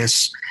her a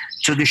kiss,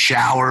 took a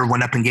shower,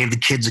 went up and gave the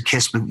kids a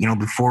kiss,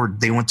 before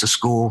they went to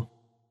school,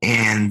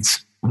 and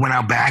went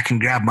out back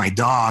and grabbed my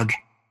dog,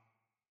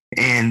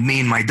 and me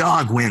and my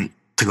dog went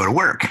to go to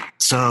work.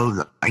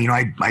 So,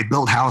 I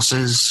build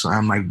houses.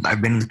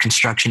 I've been in the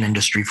construction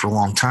industry for a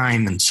long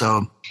time. And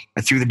so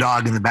I threw the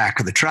dog in the back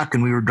of the truck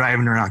and we were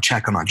driving around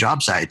checking on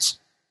job sites.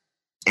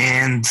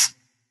 And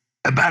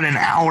about an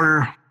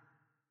hour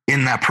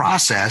in that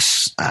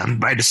process,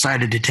 I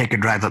decided to take a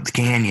drive up the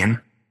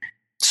canyon.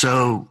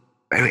 So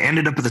I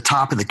ended up at the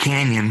top of the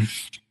canyon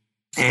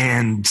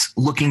and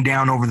looking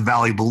down over the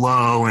valley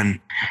below. And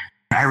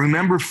I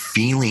remember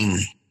feeling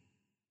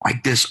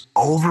like this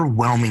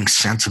overwhelming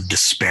sense of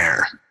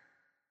despair.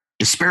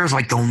 Despair is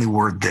like the only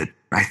word that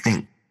I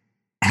think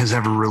has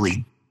ever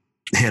really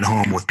hit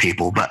home with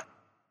people, but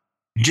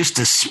just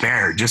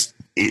despair,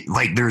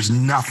 like there's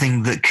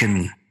nothing that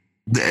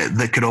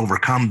could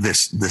overcome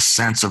this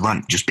sense of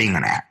just being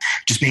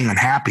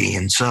unhappy.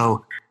 And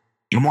so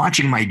I'm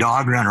watching my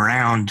dog run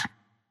around,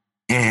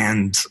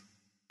 and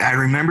I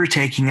remember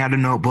taking out a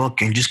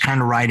notebook and just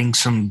kind of writing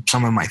some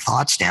of my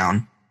thoughts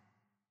down.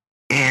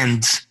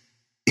 And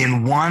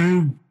in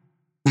one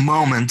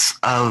moment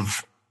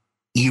of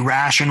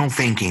irrational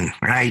thinking,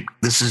 right?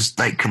 This is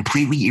like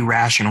completely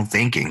irrational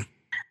thinking.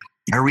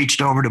 I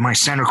reached over to my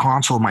center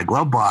console of my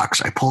glove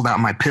box. I pulled out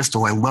my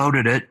pistol. I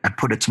loaded it. I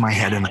put it to my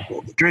head and I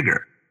pulled the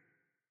trigger.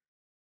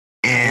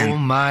 And oh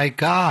my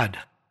God.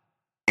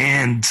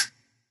 And,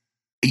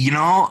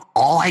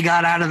 all I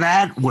got out of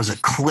that was a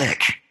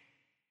click.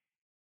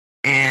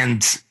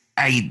 And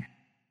I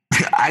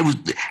was,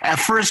 at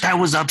first I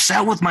was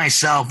upset with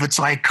myself. It's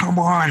like, come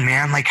on,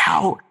 man. Like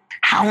how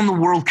in the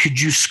world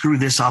could you screw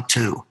this up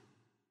too?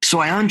 So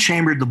I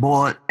unchambered the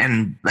bullet,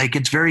 and like,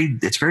 it's very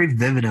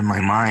vivid in my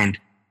mind.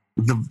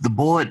 The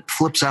bullet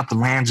flips up and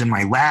lands in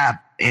my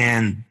lap.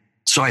 And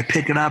so I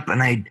pick it up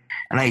and I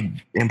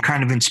am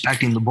kind of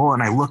inspecting the bullet,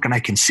 and I look and I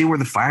can see where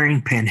the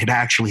firing pin had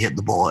actually hit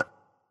the bullet.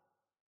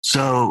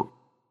 So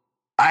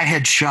I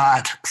had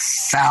shot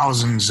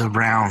thousands of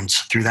rounds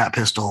through that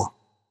pistol.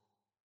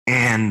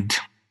 And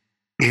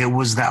it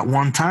was that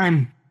one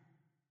time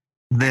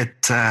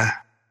that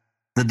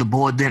the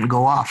bullet didn't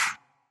go off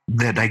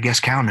that I guess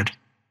counted.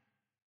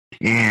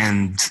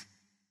 And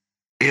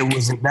it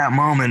was at that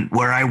moment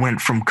where I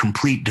went from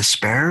complete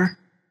despair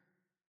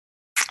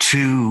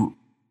to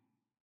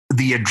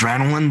the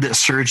adrenaline that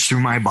surged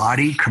through my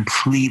body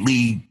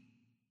completely.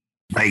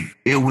 Like,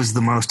 it was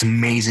the most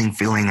amazing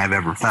feeling I've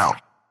ever felt.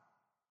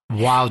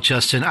 Wow,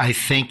 Justin, I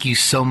thank you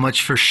so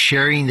much for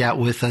sharing that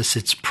with us.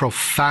 It's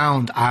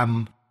profound.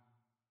 I'm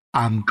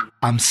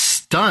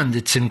stunned.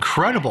 It's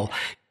incredible.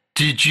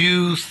 Did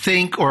you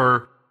think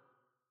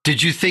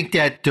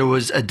that there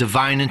was a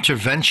divine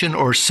intervention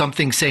or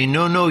something saying,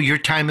 no, your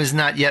time is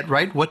not yet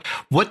right? What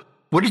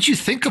did you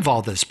think of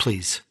all this,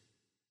 please?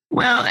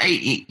 Well,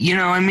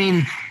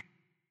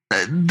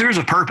 there's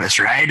a purpose,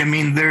 right? I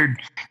mean,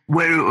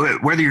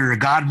 whether you're a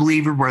God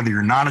believer, whether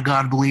you're not a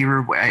God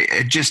believer,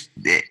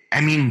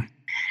 I mean,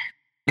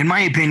 in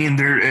my opinion,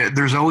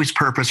 there's always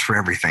purpose for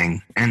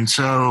everything. And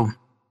so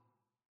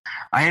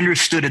I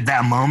understood at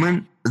that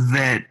moment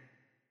that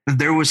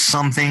there was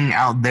something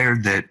out there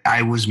that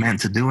I was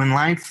meant to do in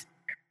life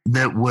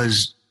that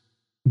was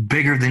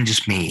bigger than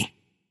just me,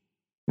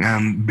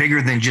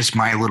 bigger than just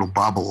my little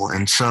bubble.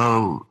 And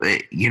so,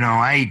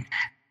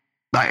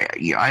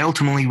 I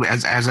ultimately,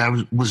 as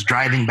I was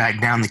driving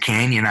back down the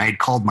canyon, I had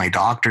called my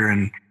doctor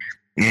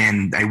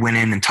and I went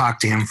in and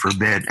talked to him for a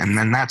bit. And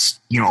then that's,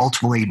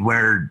 ultimately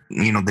where,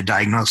 the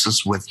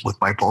diagnosis with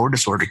bipolar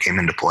disorder came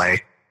into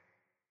play.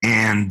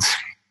 And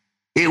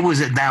it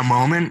was at that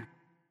moment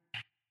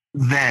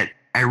that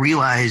I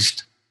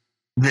realized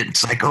that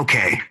it's like,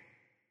 okay,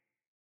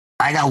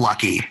 I got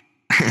lucky.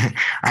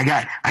 I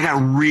got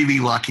really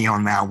lucky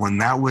on that one.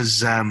 That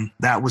was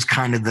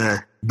kind of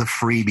the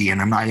freebie,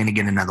 and I'm not going to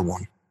get another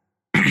one.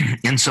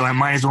 And so I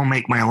might as well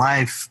make my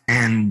life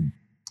and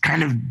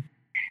kind of,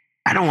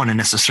 I don't want to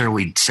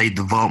necessarily say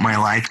devote my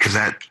life because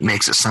that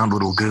makes it sound a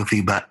little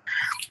goofy, but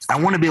I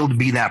want to be able to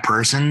be that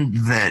person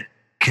that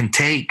can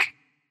take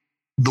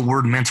the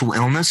word mental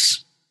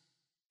illness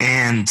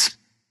and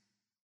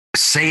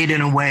say it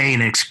in a way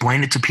and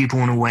explain it to people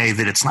in a way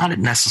that it's not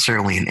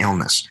necessarily an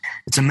illness.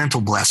 It's a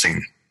mental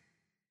blessing,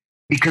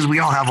 because we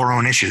all have our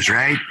own issues,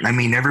 right? I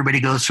mean,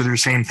 everybody goes through the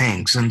same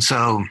things. And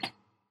so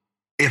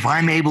if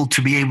I'm able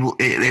to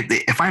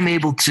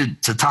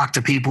talk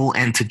to people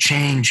and to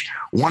change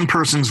one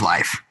person's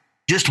life,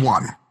 just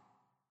one,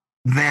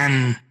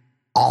 then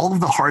all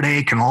of the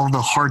heartache and all of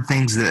the hard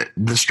things,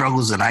 the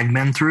struggles that I've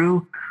been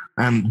through,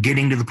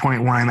 getting to the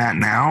point where I'm at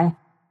now,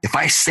 if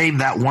I save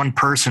that one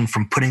person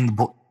from putting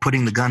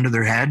the gun to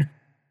their head,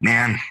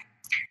 man,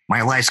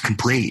 my life's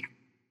complete.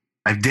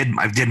 I've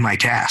did my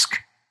task.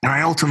 And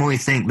I ultimately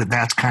think that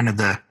that's kind of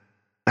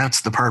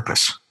that's the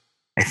purpose.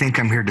 I think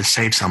I'm here to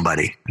save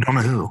somebody. I don't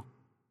know who,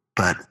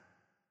 but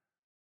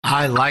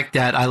I like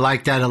that. I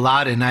like that a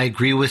lot, and I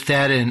agree with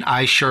that. And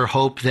I sure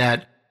hope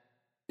that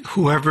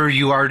whoever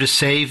you are to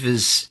save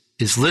is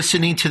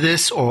listening to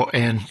this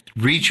and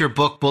read your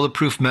book,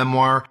 Bulletproof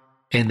Memoir,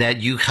 and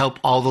that you help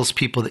all those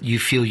people that you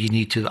feel you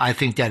need to. I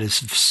think that is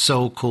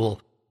so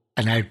cool.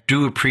 And I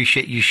do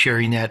appreciate you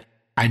sharing that.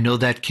 I know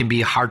that can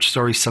be a hard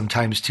story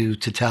sometimes to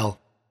tell.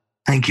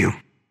 Thank you.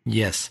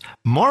 Yes.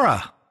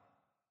 Maura.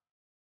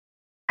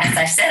 As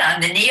I said,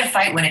 I'm the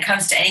neophyte when it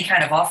comes to any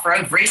kind of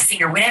off-road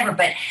racing or whatever.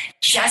 But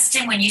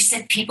Justin, when you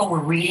said people were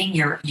reading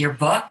your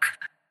book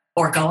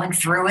or going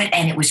through it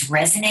and it was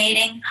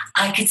resonating,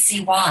 I could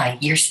see why.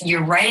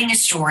 You're writing a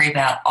story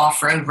about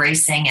off-road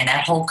racing and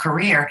that whole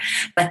career,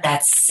 but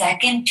that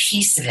second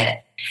piece of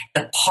it,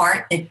 the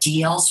part that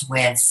deals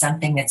with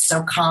something that's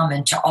so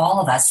common to all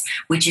of us,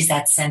 which is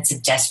that sense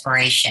of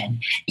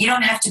desperation. You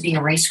don't have to be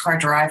a race car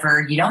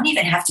driver. You don't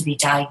even have to be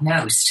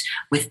diagnosed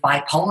with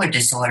bipolar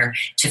disorder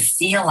to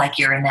feel like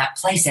you're in that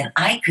place. And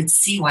I could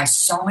see why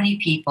so many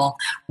people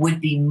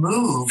would be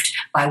moved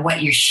by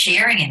what you're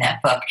sharing in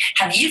that book.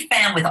 Have you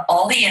found with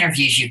all the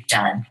interviews you've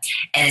done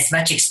and as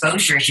much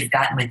exposure as you've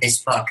gotten with this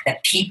book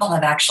that people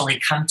have actually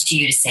come to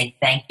you to say,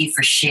 thank you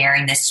for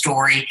sharing this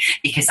story,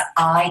 because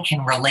I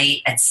can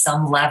relate at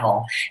some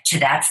level to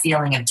that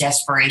feeling of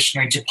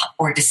desperation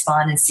or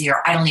despondency,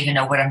 or I don't even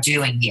know what I'm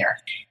doing here.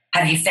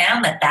 Have you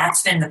found that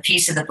that's been the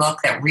piece of the book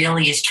that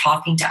really is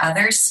talking to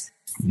others?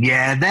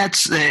 Yeah,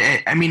 that's,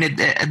 I mean,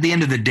 at the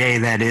end of the day,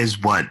 that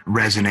is what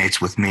resonates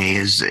with me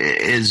is,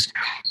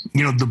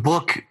 the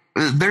book,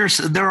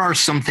 there are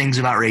some things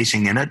about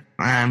racing in it,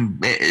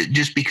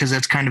 just because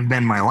that's kind of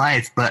been my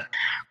life, but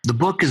the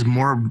book is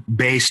more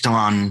based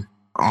on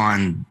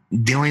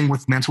dealing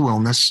with mental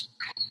illness,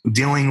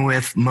 dealing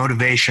with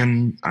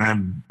motivation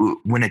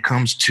when it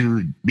comes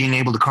to being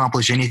able to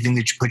accomplish anything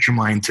that you put your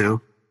mind to,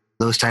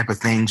 those type of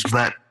things.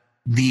 But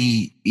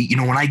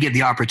when I get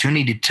the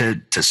opportunity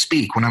to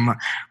speak, when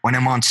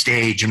I'm on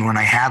stage and when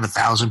I have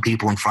 1,000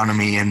 people in front of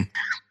me and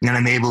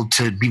I'm able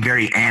to be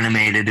very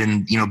animated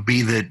and,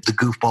 be the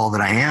goofball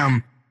that I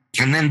am,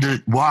 and then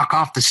to walk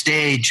off the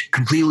stage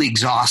completely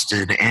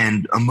exhausted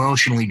and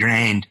emotionally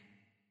drained,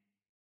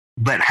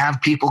 but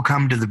have people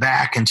come to the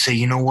back and say,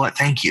 you know what,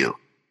 thank you.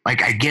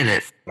 Like, I get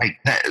it. Like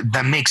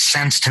that makes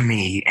sense to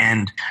me.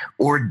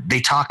 Or they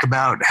talk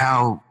about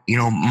how,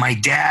 my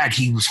dad,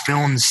 he was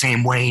feeling the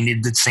same way and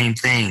did the same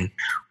thing,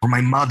 or my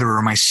mother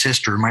or my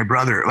sister, or my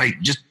brother, like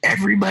just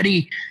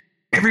everybody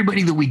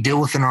that we deal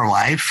with in our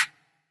life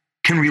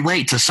can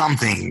relate to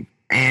something.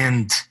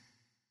 And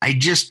I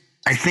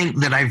think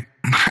that I've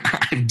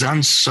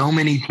done so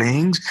many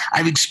things.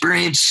 I've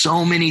experienced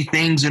so many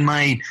things in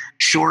my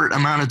short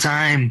amount of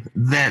time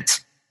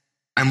that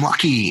I'm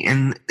lucky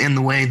in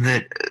the way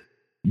that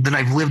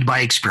I've lived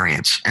by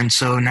experience. And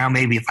so now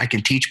maybe if I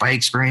can teach by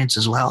experience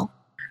as well,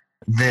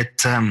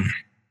 that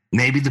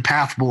maybe the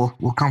path will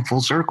come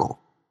full circle.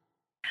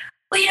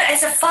 Well,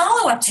 as a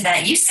follow-up to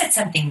that, you said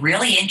something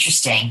really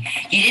interesting.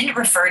 You didn't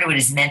refer to it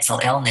as mental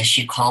illness.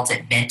 You called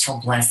it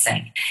mental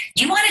blessing.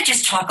 You want to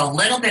just talk a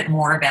little bit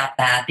more about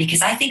that,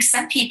 because I think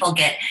some people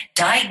get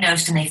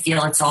diagnosed and they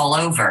feel it's all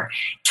over.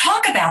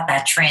 Talk about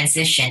that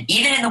transition,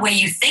 even in the way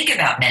you think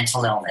about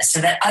mental illness, so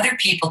that other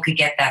people could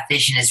get that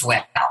vision as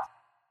well.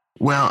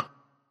 Well,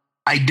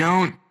 I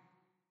don't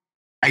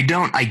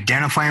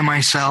identify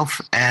myself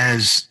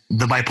as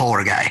the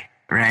bipolar guy,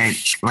 right?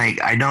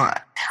 Like I don't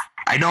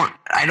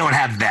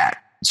have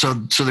that. So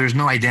there's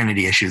no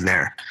identity issue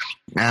there.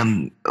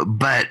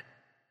 But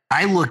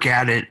I look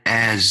at it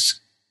as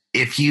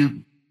if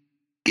you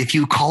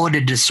call it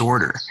a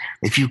disorder,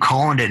 if you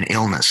call it an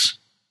illness,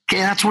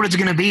 okay, that's what it's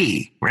going to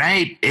be,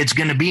 right? It's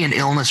going to be an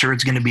illness or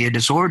it's going to be a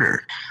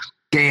disorder.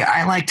 Okay.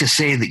 I like to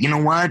say that, you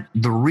know what?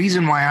 The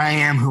reason why I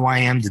am who I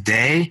am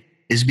today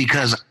is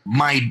because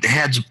my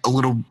head's a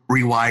little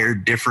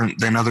rewired different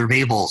than other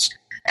people's.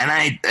 And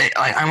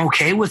I'm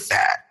okay with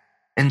that.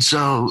 And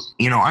so,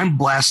 I'm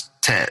blessed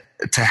to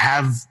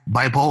have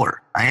bipolar.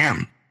 I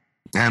am,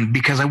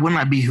 because I would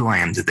not be who I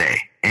am today.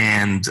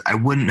 And I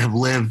wouldn't have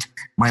lived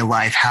my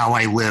life how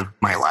I live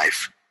my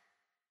life.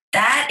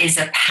 That is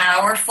a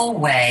powerful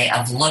way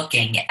of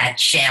looking at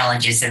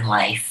challenges in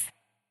life.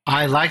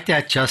 I like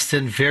that,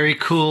 Justin. Very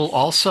cool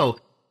also.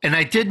 And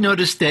I did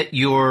notice that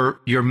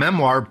your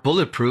memoir,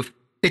 Bulletproof,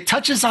 it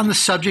touches on the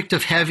subject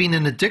of having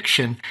an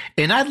addiction.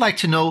 And I'd like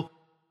to know,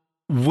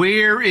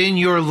 where in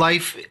your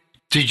life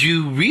did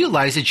you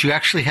realize that you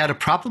actually had a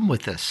problem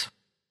with this?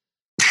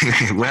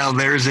 Well,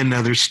 there's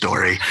another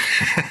story.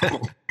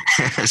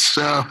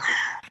 So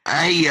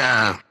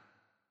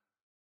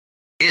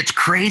it's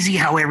crazy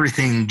how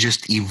everything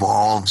just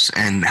evolves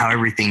and how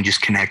everything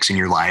just connects in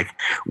your life.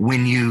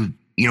 When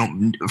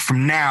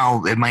from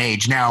now, at my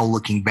age now,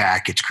 looking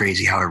back, it's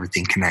crazy how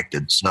everything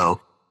connected. So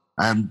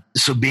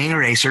being a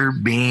racer,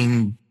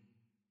 being,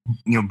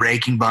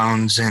 breaking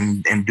bones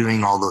and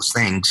doing all those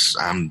things,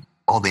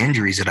 all the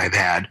injuries that I've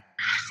had,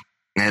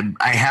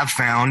 I have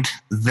found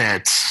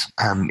that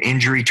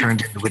injury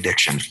turned into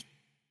addiction.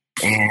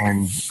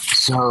 And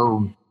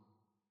so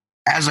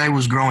as I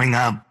was growing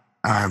up,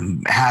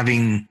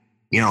 having,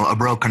 a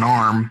broken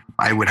arm,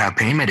 I would have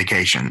pain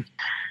medication.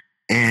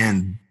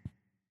 And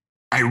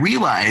I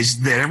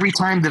realized that every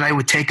time that I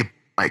would take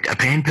a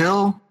pain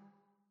pill,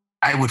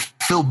 I would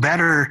feel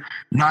better,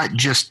 not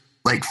just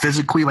like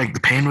physically, like the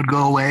pain would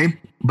go away,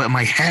 but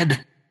my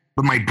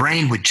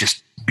brain would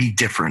just be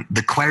different.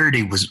 The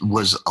clarity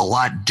was a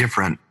lot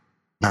different.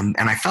 And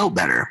I felt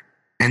better.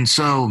 And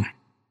so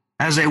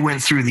as I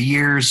went through the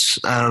years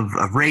of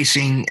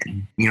racing,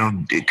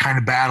 kind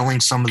of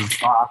battling some of the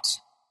thoughts,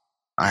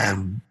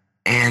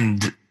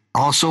 and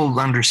also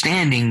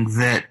understanding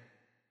that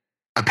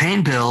a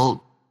pain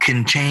pill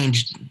can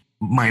change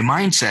my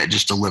mindset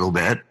just a little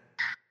bit,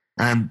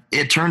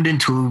 it turned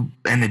into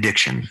an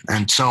addiction.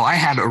 And so I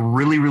had a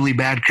really, really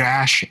bad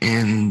crash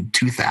in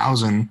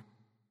 2000,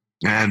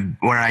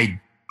 where I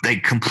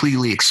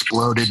completely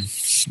exploded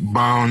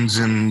bones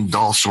and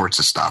all sorts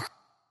of stuff.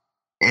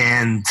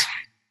 And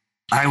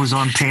I was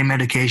on pain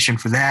medication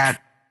for that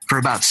for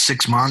about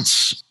 6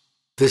 months.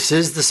 This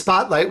is The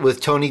Spotlight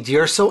with Tony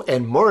DUrso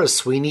and Maura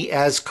Sweeney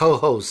as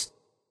co-host.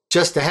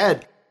 Just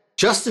ahead,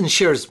 Justin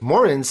shares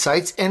more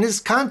insights and his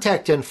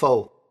contact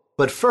info.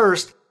 But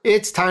first,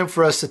 it's time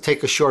for us to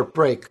take a short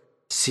break.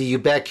 See you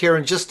back here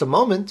in just a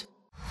moment.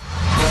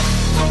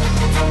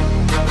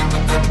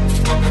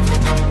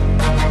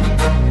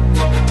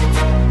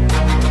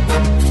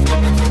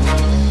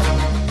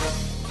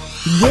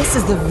 This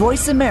is the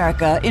Voice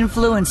America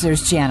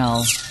Influencers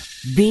Channel.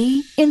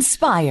 Be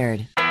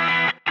inspired.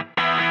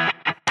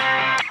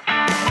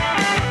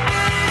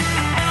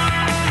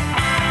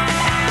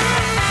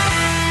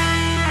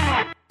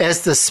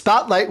 As the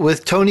Spotlight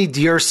with Tony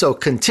DUrso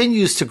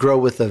continues to grow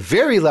with a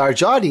very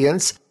large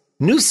audience,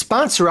 new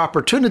sponsor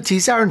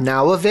opportunities are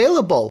now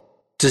available.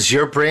 Does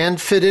your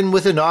brand fit in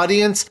with an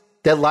audience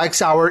that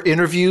likes our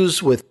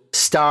interviews with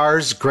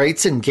stars,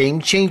 greats, and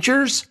game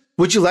changers?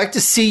 Would you like to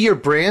see your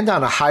brand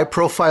on a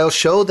high-profile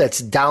show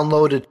that's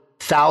downloaded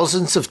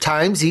thousands of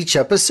times each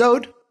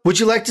episode? Would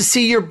you like to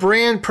see your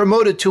brand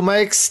promoted to my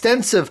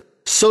extensive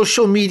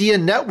social media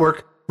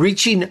network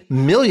reaching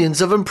millions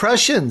of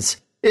impressions?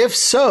 If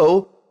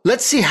so,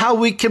 let's see how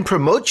we can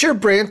promote your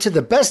brand to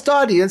the best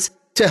audience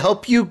to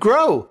help you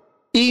grow.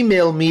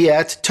 Email me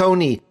at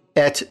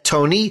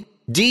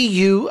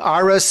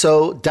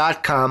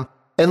tony@tonydurso.com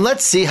and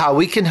let's see how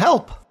we can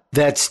help.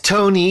 That's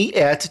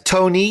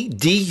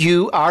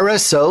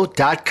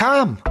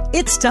tony@tonydurso.com.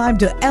 It's time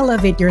to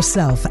elevate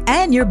yourself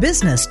and your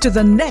business to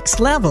the next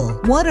level.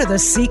 What are the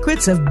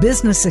secrets of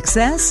business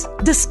success?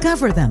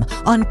 Discover them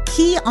on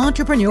Key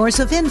Entrepreneurs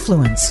of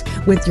Influence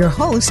with your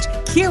host,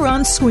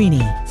 Kieran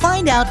Sweeney.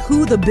 Find out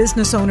who the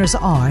business owners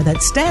are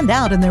that stand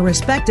out in their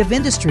respective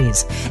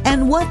industries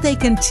and what they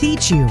can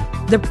teach you.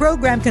 The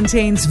program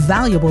contains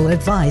valuable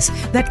advice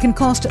that can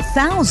cost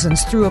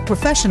thousands through a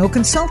professional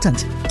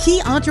consultant.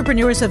 Key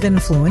Entrepreneurs of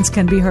Influence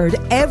can be heard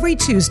every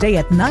Tuesday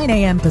at 9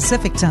 a.m.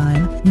 Pacific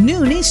Time,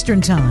 noon Eastern Eastern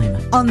Time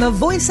on the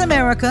Voice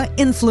America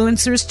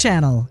Influencers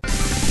channel.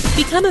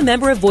 Become a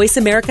member of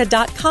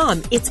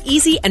VoiceAmerica.com. It's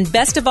easy, and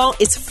best of all,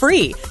 it's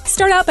free.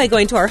 Start out by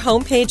going to our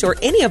homepage or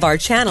any of our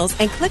channels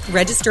and click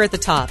register at the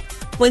top.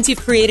 Once you've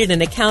created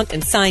an account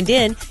and signed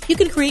in, you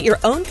can create your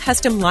own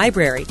custom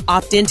library,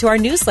 opt into our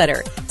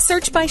newsletter,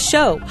 search by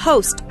show,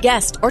 host,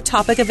 guest, or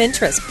topic of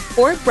interest,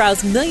 or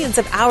browse millions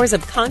of hours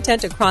of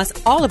content across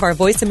all of our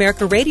Voice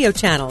America radio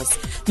channels.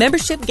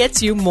 Membership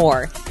gets you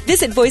more.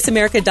 Visit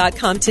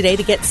VoiceAmerica.com today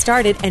to get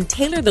started and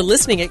tailor the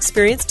listening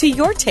experience to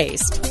your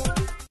taste.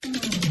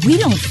 We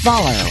don't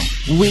follow,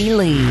 we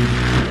lead.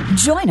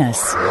 Join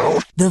us,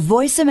 the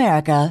Voice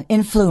America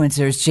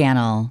Influencers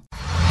channel.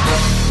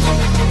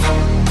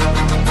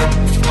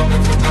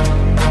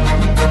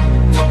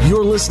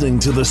 You're listening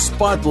to The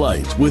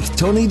Spotlight with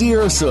Tony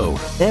DUrso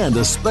and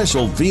a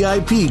special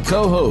VIP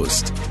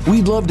co-host.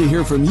 We'd love to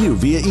hear from you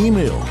via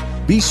email.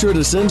 Be sure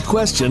to send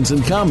questions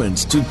and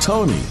comments to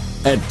Tony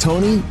at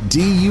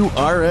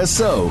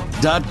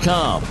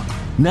TonyDUrso.com.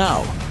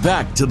 Now,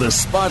 back to The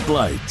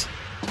Spotlight.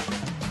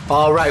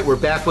 All right, we're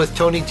back with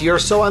Tony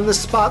DUrso on The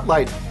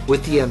Spotlight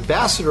with the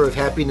ambassador of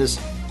happiness,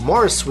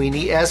 Maura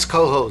Sweeney, as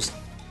co-host.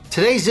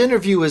 Today's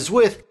interview is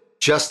with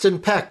Justin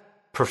Peck,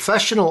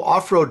 professional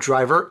off-road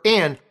driver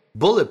and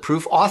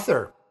bulletproof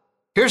author.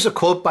 Here's a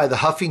quote by the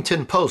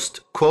Huffington Post.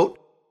 Quote,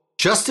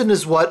 "Justin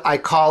is what I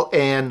call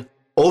an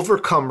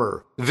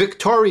overcomer,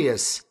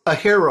 victorious, a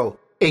hero,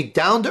 a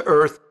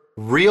down-to-earth,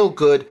 real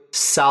good,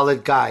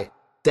 solid guy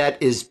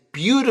that is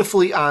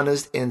beautifully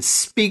honest and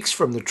speaks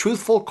from the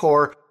truthful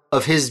core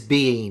of his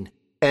being."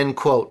 End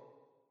quote.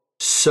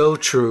 So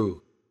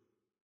true.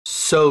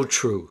 So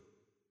true.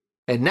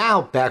 And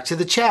now back to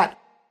the chat.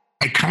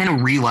 I kind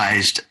of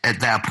realized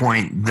at that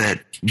point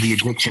that the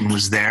addiction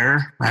was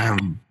there,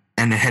 and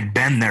it had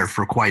been there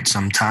for quite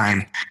some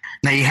time.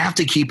 Now you have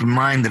to keep in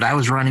mind that I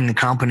was running the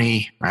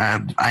company.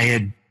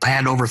 I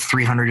had over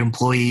 300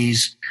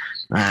 employees.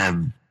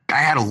 I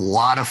had a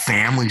lot of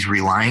families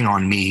relying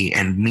on me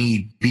and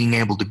me being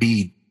able to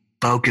be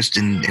focused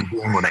in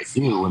doing what I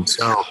do. And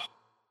so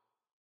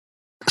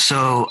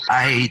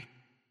sorry,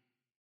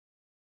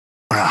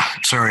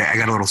 I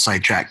got a little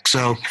sidetracked.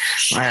 So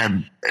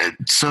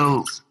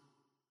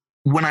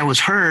when I was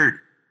hurt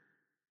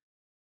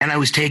and I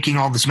was taking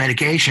all this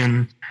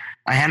medication,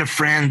 I had a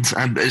friend.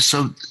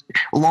 So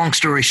long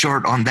story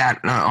short on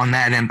that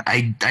end,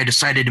 I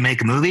decided to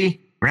make a movie,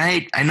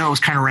 right? I know it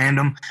was kind of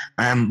random,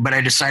 but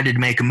I decided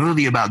to make a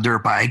movie about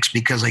dirt bikes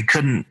because I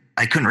couldn't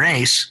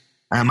race.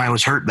 I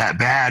was hurt that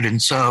bad.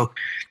 And so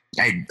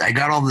I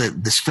got all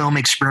this film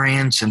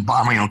experience and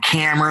bought my own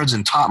cameras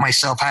and taught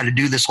myself how to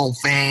do this whole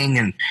thing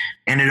and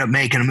ended up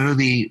making a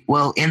movie.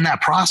 Well, in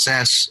that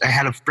process, I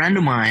had a friend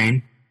of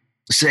mine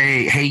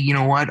say, "Hey, you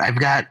know what? I've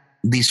got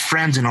these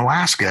friends in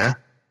Alaska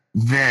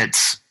that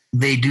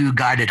they do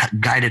guided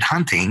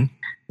hunting.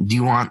 Do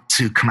you want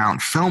to come out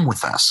and film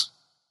with us?"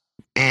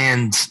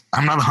 And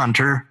I'm not a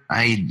hunter.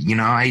 I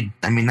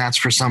mean, that's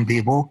for some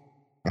people,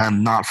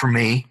 not for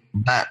me.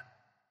 But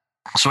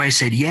so I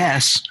said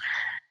yes.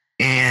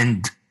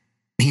 And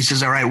he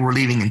says, "All right, we're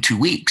leaving in 2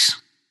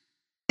 weeks."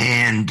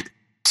 And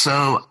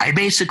so I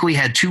basically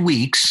had 2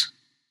 weeks.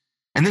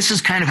 And this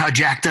is kind of how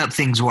jacked up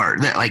things were,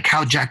 like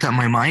how jacked up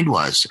my mind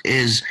was,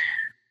 is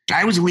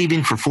I was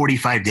leaving for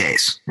 45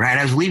 days, right?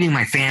 I was leaving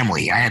my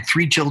family. I had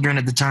 3 children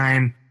at the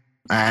time.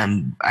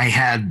 I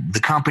had the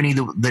company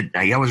that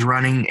I was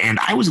running, and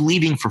I was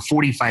leaving for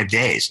 45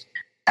 days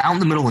out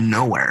in the middle of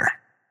nowhere.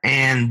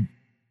 And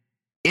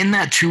in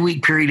that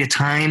 2-week period of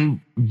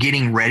time,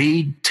 getting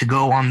ready to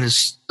go on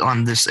this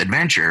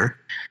adventure,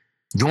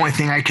 the only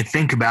thing I could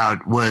think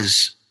about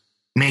was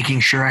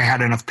making sure I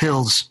had enough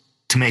pills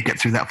to make it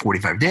through that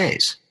 45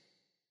 days.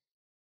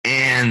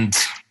 And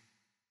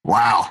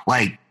wow,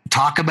 like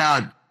talk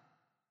about,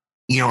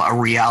 a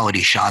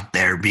reality shot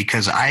there,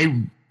 because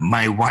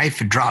my wife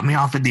had dropped me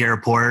off at the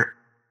airport,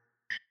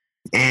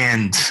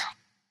 and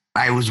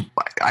I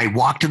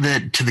walked to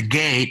the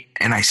gate,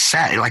 and I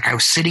sat, like I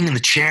was sitting in the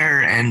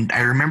chair, and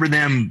I remember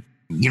them,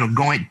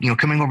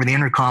 coming over the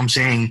intercom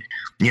saying,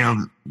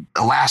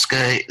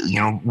 Alaska,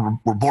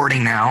 we're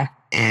boarding now.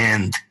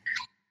 And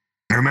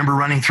I remember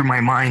running through my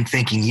mind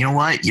thinking, you know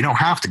what? You don't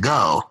have to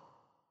go.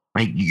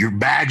 Like, your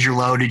bags are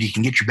loaded. You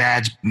can get your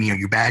bags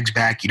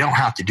back. You don't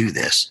have to do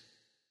this.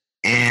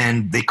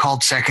 And they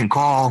called second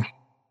call.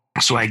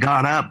 So I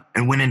got up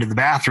and went into the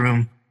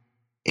bathroom,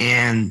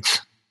 and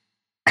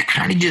I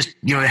kind of just,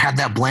 had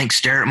that blank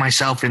stare at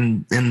myself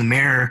in the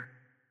mirror,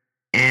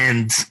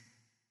 and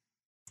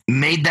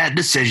made that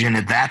decision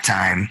at that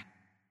time.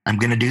 I'm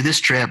going to do this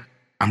trip.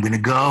 I'm going to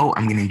go.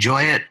 I'm going to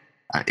enjoy it.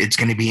 It's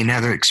going to be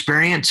another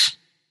experience.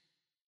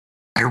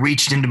 I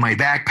reached into my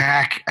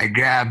backpack. I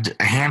grabbed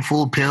a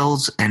handful of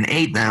pills and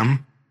ate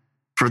them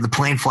for the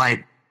plane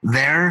flight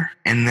there,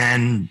 and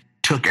then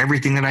took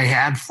everything that I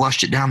had,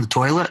 flushed it down the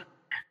toilet,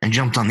 and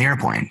jumped on the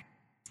airplane.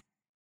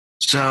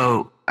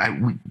 So I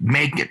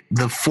make it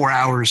the 4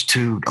 hours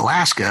to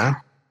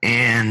Alaska,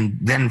 And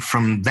then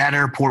from that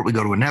airport, we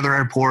go to another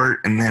airport.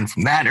 And then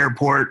from that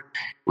airport,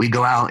 we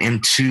go out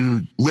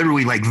into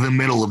literally like the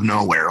middle of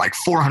nowhere, like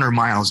 400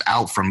 miles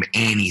out from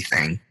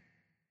anything.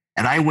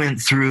 And I went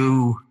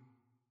through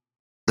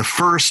the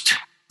first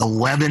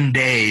 11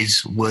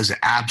 days was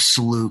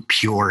absolute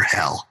pure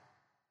hell.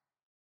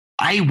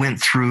 I went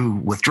through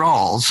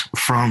withdrawals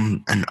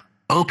from an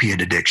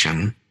opiate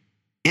addiction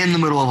in the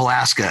middle of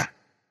Alaska.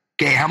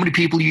 Okay, how many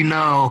people you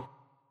know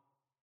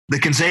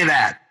that can say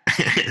that?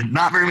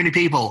 Not very many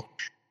people.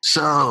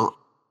 So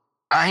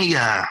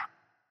I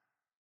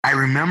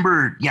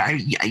remember,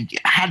 I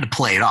had to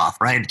play it off,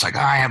 right? It's like,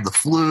 I have the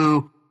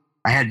flu.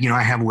 I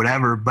have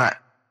whatever. But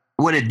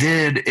what it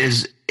did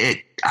is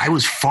I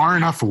was far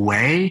enough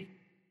away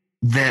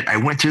that I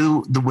went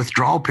through the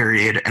withdrawal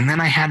period, and then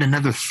I had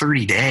another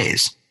 30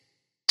 days.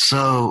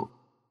 So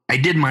I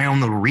did my own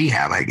little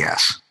rehab, I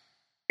guess.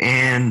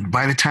 And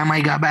by the time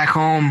I got back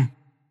home,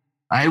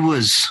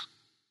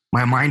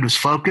 my mind was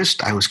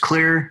focused, I was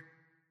clear,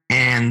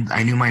 and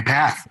I knew my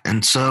path.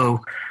 And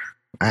so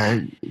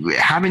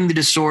having the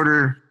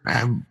disorder,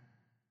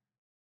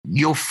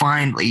 you'll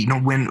find,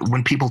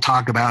 when people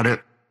talk about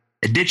it,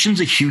 addiction's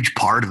a huge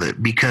part of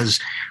it, because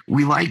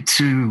we like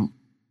to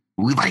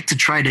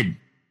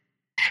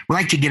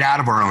get out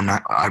of our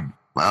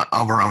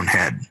own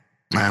head.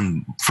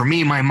 For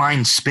me, my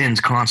mind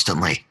spins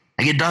constantly.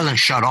 Like, it doesn't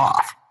shut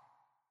off.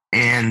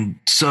 And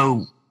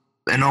so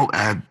an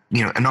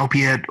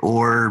opiate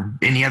or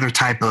any other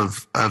type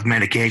of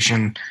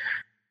medication,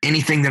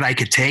 anything that I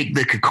could take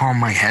that could calm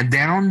my head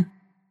down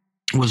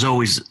was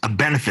always a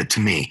benefit to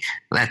me.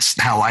 That's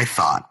how I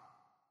thought.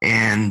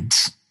 And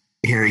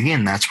here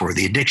again, that's where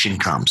the addiction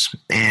comes.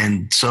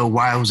 And so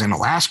while I was in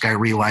Alaska, I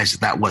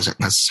realized that wasn't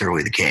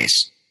necessarily the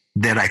case,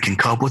 that I can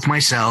cope with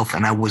myself,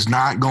 and I was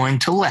not going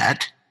to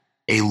let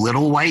a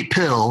little white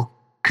pill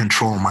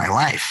control my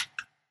life.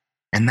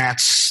 And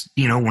that's,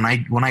 when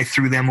I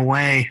threw them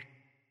away,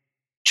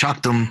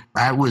 chucked them,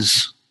 that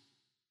was,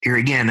 here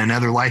again,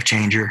 another life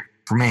changer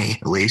for me,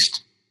 at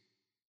least.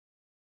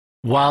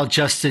 Wow,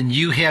 Justin,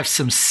 you have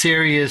some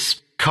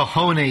serious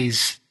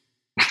cojones,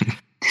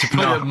 to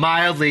put it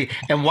mildly.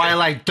 And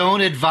while I don't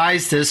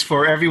advise this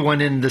for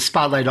everyone in the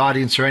Spotlight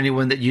audience or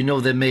anyone that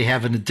that may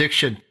have an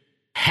addiction,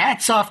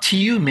 hats off to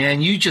you,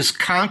 man. You just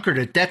conquered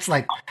it. That's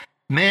like,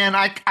 man,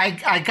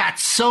 I got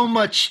so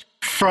much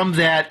from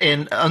that,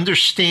 and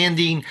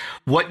understanding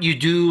what you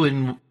do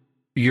and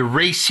your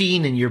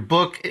racing and your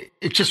book.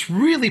 It just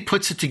really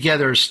puts it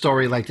together, a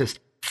story like this.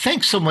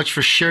 Thanks so much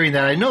for sharing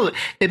that. I know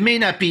it may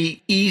not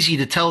be easy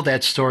to tell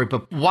that story,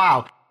 but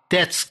wow,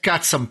 that's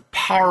got some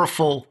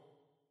powerful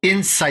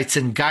insights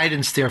and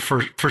guidance there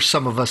for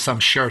some of us, I'm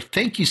sure.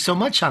 Thank you so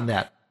much on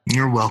that.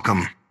 You're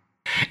welcome.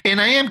 And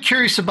I am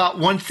curious about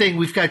one thing.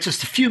 We've got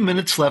just a few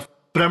minutes left,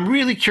 but I'm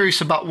really curious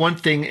about one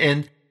thing,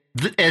 and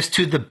as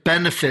to the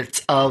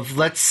benefits of,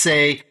 let's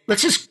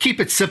just keep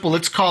it simple.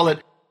 Let's call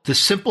it the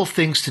simple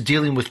things to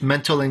dealing with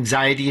mental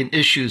anxiety and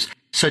issues,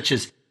 such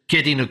as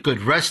getting a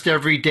good rest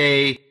every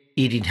day,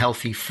 eating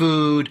healthy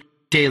food,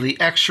 daily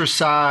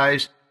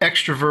exercise,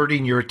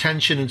 extroverting your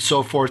attention, and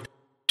so forth.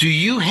 Do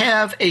you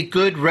have a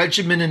good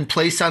regimen in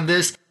place on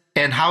this,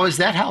 and how has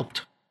that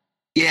helped?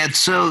 Yeah,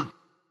 so,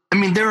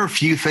 there are a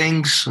few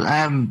things.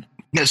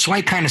 So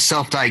I kind of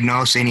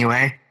self-diagnose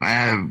anyway,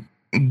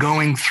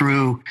 going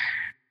through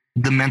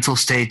the mental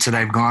states that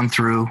I've gone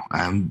through.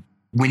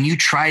 When you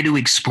try to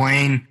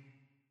explain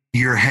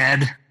your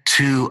head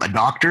to a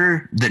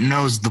doctor that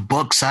knows the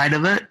book side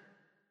of it,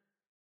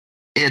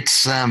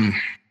 it's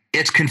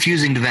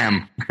confusing to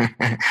them.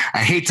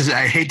 I hate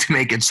to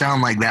make it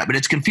sound like that, but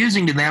it's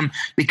confusing to them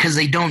because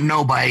they don't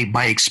know by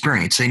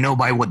experience. They know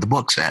by what the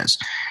book says.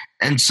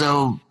 And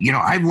so,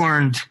 I've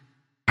learned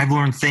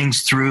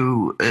things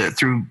through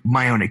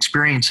my own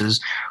experiences.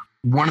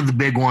 One of the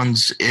big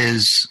ones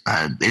is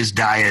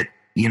diet.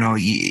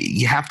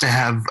 You have to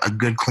have a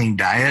good, clean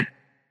diet,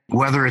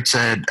 whether it's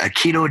a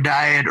keto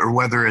diet or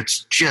whether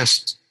it's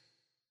just,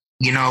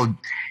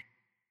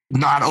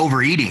 not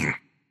overeating.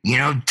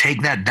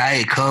 Take that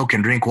Diet Coke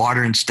and drink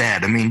water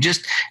instead.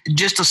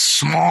 Just a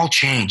small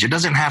change. It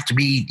doesn't have to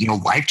be,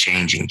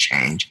 life-changing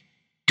change.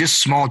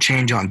 Just small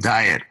change on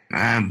diet.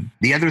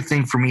 The other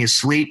thing for me is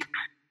sleep.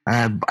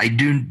 I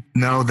do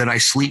know that I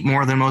sleep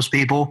more than most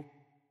people,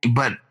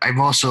 but I'm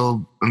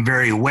also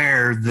very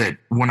aware that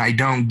when I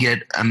don't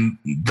get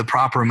the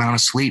proper amount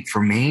of sleep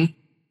for me,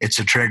 it's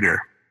a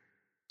trigger.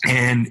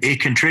 And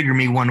it can trigger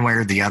me one way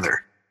or the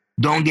other.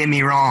 Don't get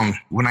me wrong.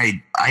 When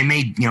I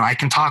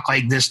can talk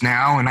like this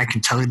now, and I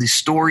can tell you these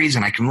stories,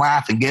 and I can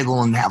laugh and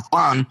giggle and have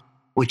fun,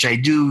 which I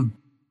do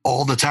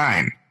all the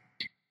time.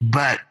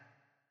 But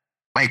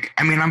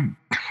I'm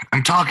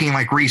talking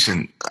like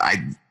recent.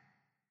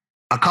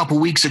 A couple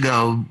weeks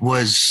ago I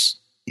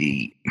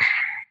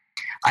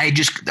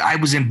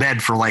was in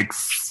bed for like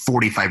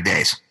 45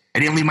 days. I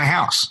didn't leave my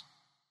house.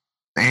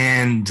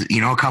 And,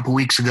 a couple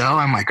weeks ago,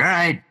 I'm like, all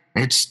right,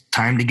 it's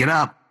time to get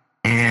up.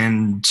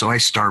 And so I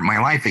start my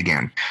life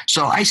again.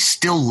 So I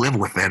still live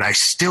with it. I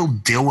still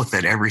deal with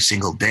it every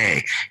single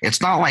day. It's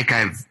not like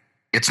I've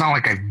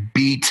I've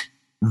beat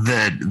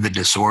the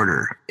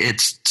disorder.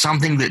 It's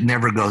something that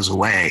never goes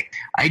away.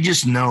 I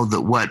just know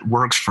that what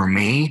works for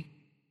me,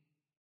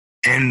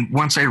 and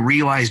once I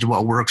realized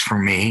what works for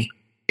me,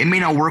 it may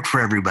not work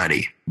for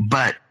everybody,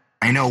 but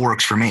I know it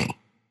works for me.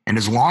 And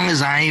as long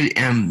as I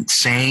am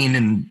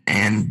sane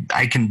and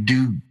I can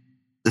do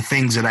the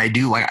things that I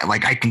do,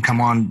 like I can come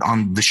on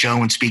the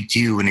show and speak to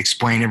you and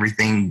explain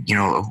everything,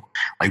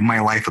 like my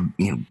life,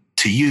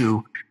 to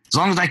you, as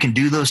long as I can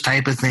do those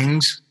type of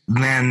things,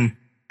 then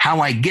how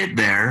I get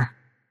there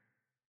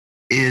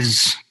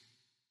is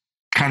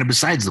kind of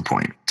besides the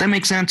point. Does that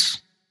make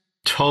sense?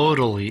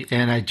 Totally.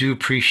 And I do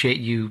appreciate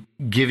you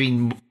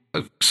giving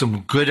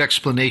some good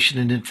explanation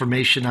and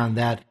information on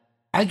that.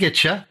 I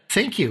get you.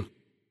 Thank you.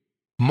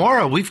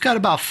 Maura, we've got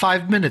about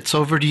 5 minutes.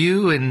 Over to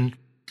you, and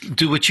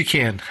do what you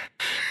can.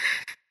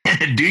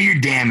 Do your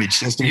damage,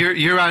 sister.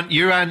 You're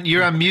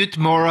on mute,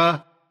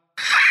 Maura.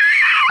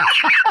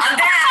 I'm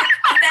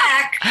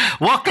back.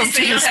 Welcome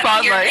to the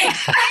spotlight.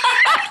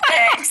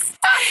 Thanks.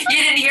 You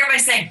didn't hear me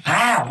saying,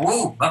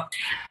 woo.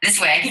 This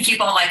way I can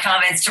keep all my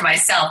comments to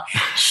myself.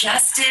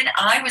 Justin,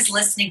 I was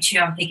listening to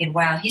you. I'm thinking,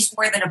 wow, he's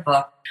more than a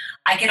book.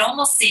 I could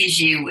almost see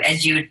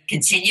as you would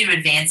continue to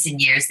advance in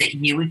years that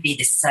you would be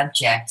the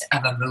subject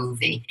of a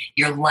movie.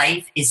 Your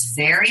life is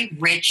very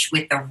rich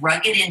with the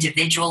rugged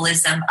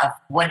individualism of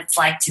what it's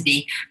like to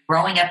be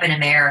growing up in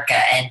America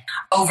and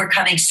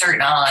overcoming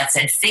certain odds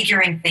and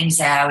figuring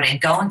things out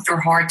and going through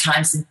hard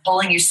times and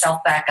pulling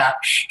yourself back up.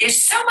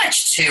 There's so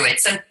much to it.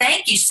 So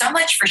thank you so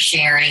much for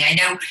sharing.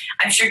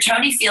 I'm sure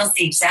Tony feels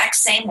the exact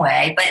same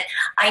way, but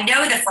I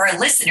know that for our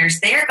listeners,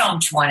 they're going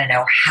to want to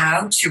know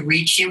how to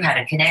reach you, how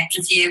to connect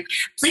with you.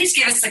 Please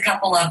give us a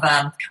couple of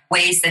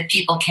ways that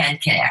people can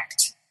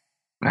connect.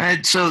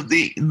 So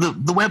the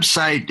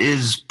website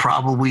is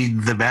probably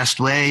the best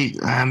way,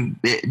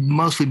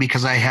 mostly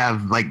because I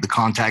have like the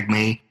contact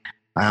me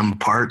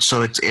part.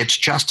 So it's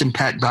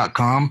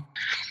justinpeck.com.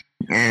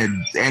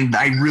 And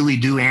I really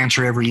do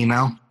answer every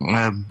email.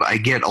 I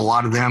get a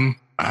lot of them,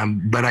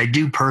 but I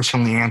do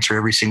personally answer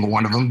every single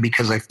one of them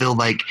because I feel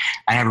like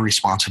I have a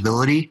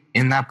responsibility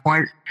in that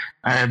part.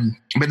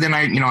 But then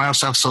I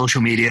also have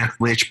social media,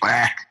 which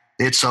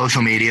it's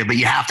social media, but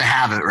you have to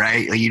have it,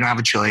 right? Like, you don't have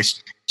a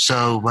choice.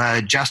 So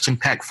Justin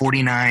Peck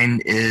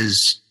 49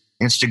 is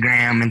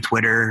Instagram and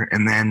Twitter,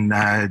 and then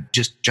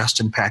just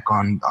Justin Peck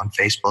on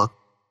Facebook.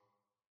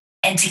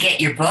 And to get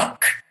your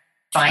book,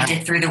 find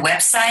it through the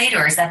website,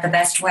 or is that the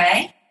best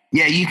way?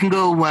 Yeah, you can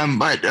go,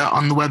 but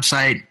on the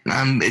website,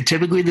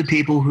 typically the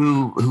people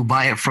who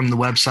buy it from the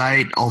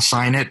website, I'll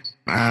sign it,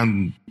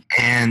 and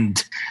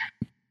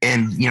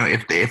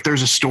if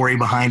there's a story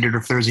behind it, or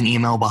if there's an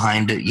email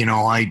behind it,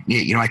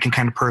 I can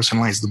kind of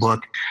personalize the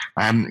book.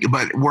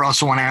 But we're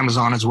also on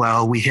Amazon as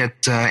well. We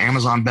hit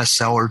Amazon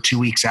bestseller 2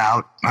 weeks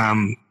out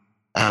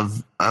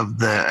of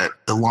the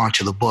launch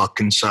of the book,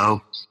 and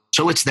so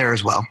it's there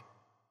as well.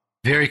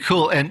 Very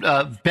cool. And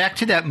back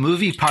to that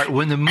movie part.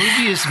 When the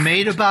movie is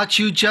made about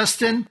you,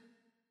 Justin,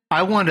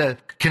 I want to.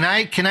 Can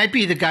I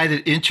be the guy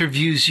that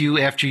interviews you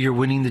after you're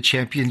winning the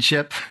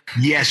championship?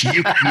 Yes,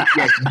 you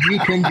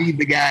can be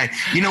the guy.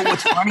 You know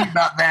what's funny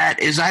about that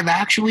is I've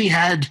actually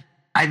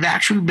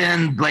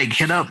been like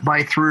hit up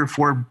by 3 or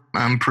 4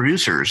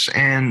 producers,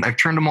 and I've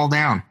turned them all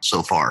down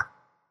so far.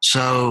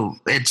 So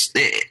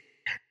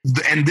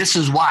and this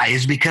is why,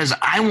 is because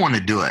I want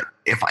to do it.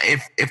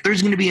 If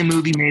there's going to be a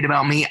movie made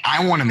about me,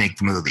 I want to make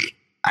the movie.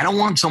 I don't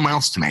want someone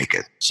else to make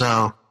it.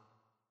 So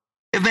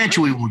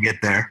eventually we'll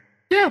get there.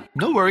 Yeah,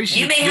 no worries.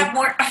 You may have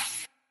more.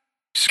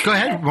 Go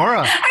ahead,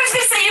 Maura. I was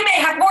going to say, you may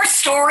have more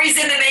stories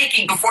in the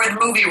making before the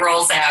movie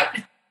rolls out.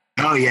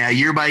 Oh, yeah.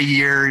 Year by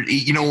year.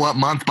 You know what?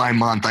 Month by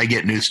month, I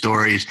get new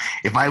stories.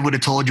 If I would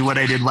have told you what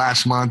I did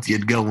last month,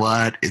 you'd go,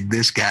 what?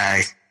 This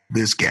guy.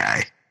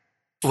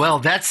 Well,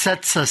 that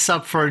sets us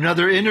up for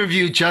another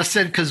interview,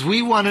 Justin, because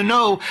we want to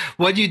know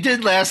what you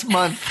did last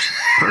month.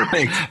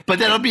 Perfect. But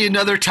that'll be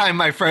another time,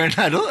 my friend,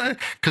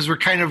 because we're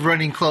kind of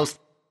running close.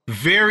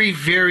 Very,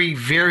 very,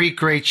 very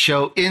great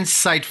show.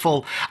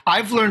 Insightful.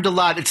 I've learned a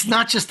lot. It's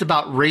not just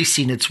about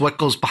racing. It's what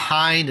goes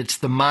behind. It's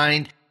the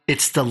mind.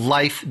 It's the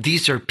life.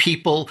 These are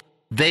people.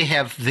 They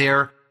have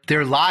their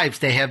lives.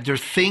 They have their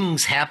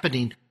things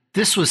happening.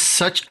 This was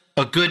such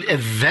a good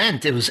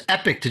event. It was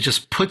epic to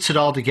just puts it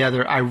all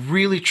together. I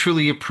really,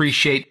 truly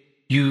appreciate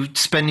you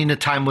spending the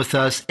time with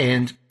us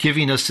and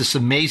giving us this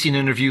amazing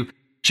interview.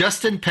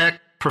 Justin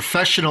Peck,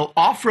 professional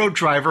off-road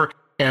driver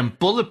and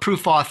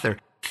bulletproof author.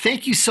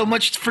 Thank you so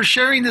much for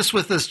sharing this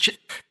with us,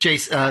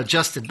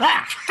 Justin.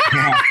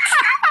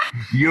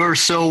 You're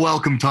so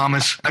welcome,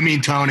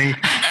 Tony.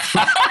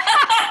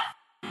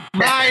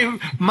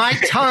 My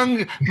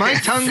tongue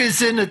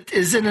is in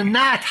a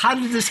knot. How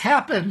did this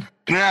happen?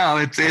 No,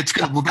 it's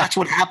good. Well, that's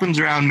what happens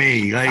around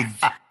me.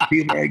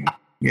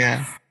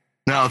 Yeah.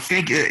 No,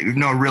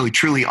 really,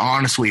 truly,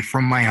 honestly,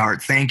 from my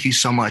heart, thank you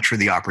so much for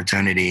the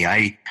opportunity.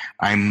 I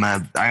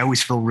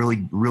always feel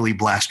really, really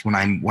blessed when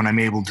I'm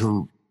able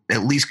to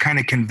at least kind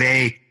of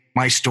convey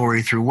my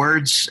story through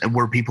words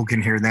where people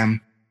can hear them.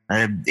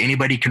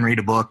 Anybody can read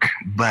a book,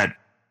 but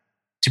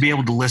to be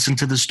able to listen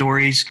to the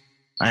stories,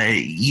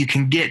 you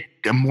can get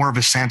more of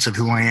a sense of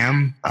who I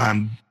am.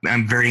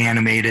 I'm very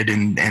animated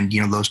and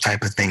those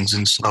type of things.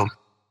 And so,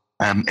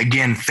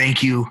 again,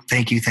 thank you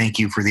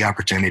for the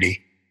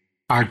opportunity.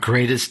 Our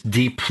greatest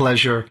deep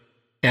pleasure.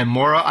 And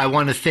Maura, I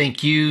want to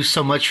thank you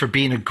so much for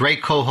being a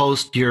great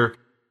co-host. Your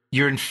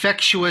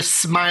infectious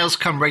smiles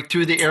come right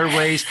through the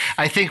airways.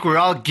 I think we're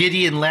all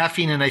giddy and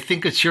laughing, and I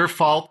think it's your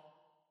fault.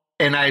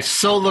 And I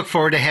so look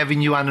forward to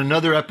having you on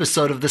another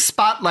episode of The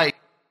Spotlight.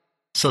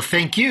 So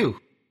thank you.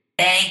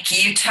 Thank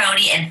you,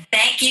 Tony. And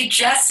thank you,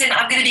 Justin.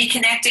 I'm going to be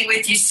connecting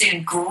with you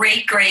soon.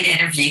 Great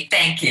interview.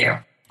 Thank you.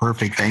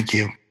 Perfect. Thank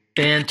you.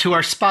 And to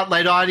our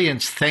Spotlight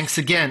audience, thanks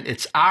again.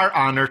 It's our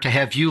honor to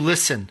have you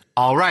listen.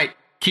 All right.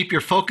 Keep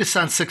your focus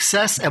on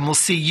success, and we'll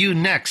see you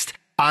next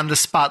on The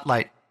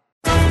Spotlight.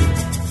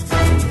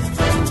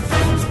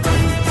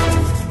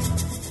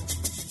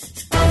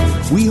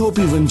 We hope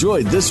you've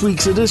enjoyed this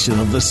week's edition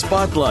of The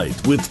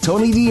Spotlight with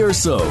Tony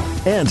DUrso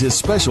and his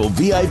special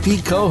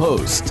VIP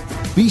co-host.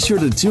 Be sure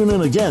to tune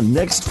in again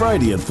next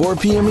Friday at 4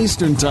 p.m.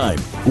 Eastern Time,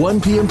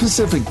 1 p.m.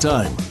 Pacific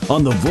Time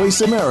on the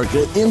Voice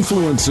America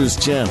Influencers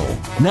channel.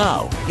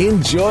 Now,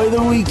 enjoy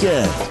the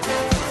weekend.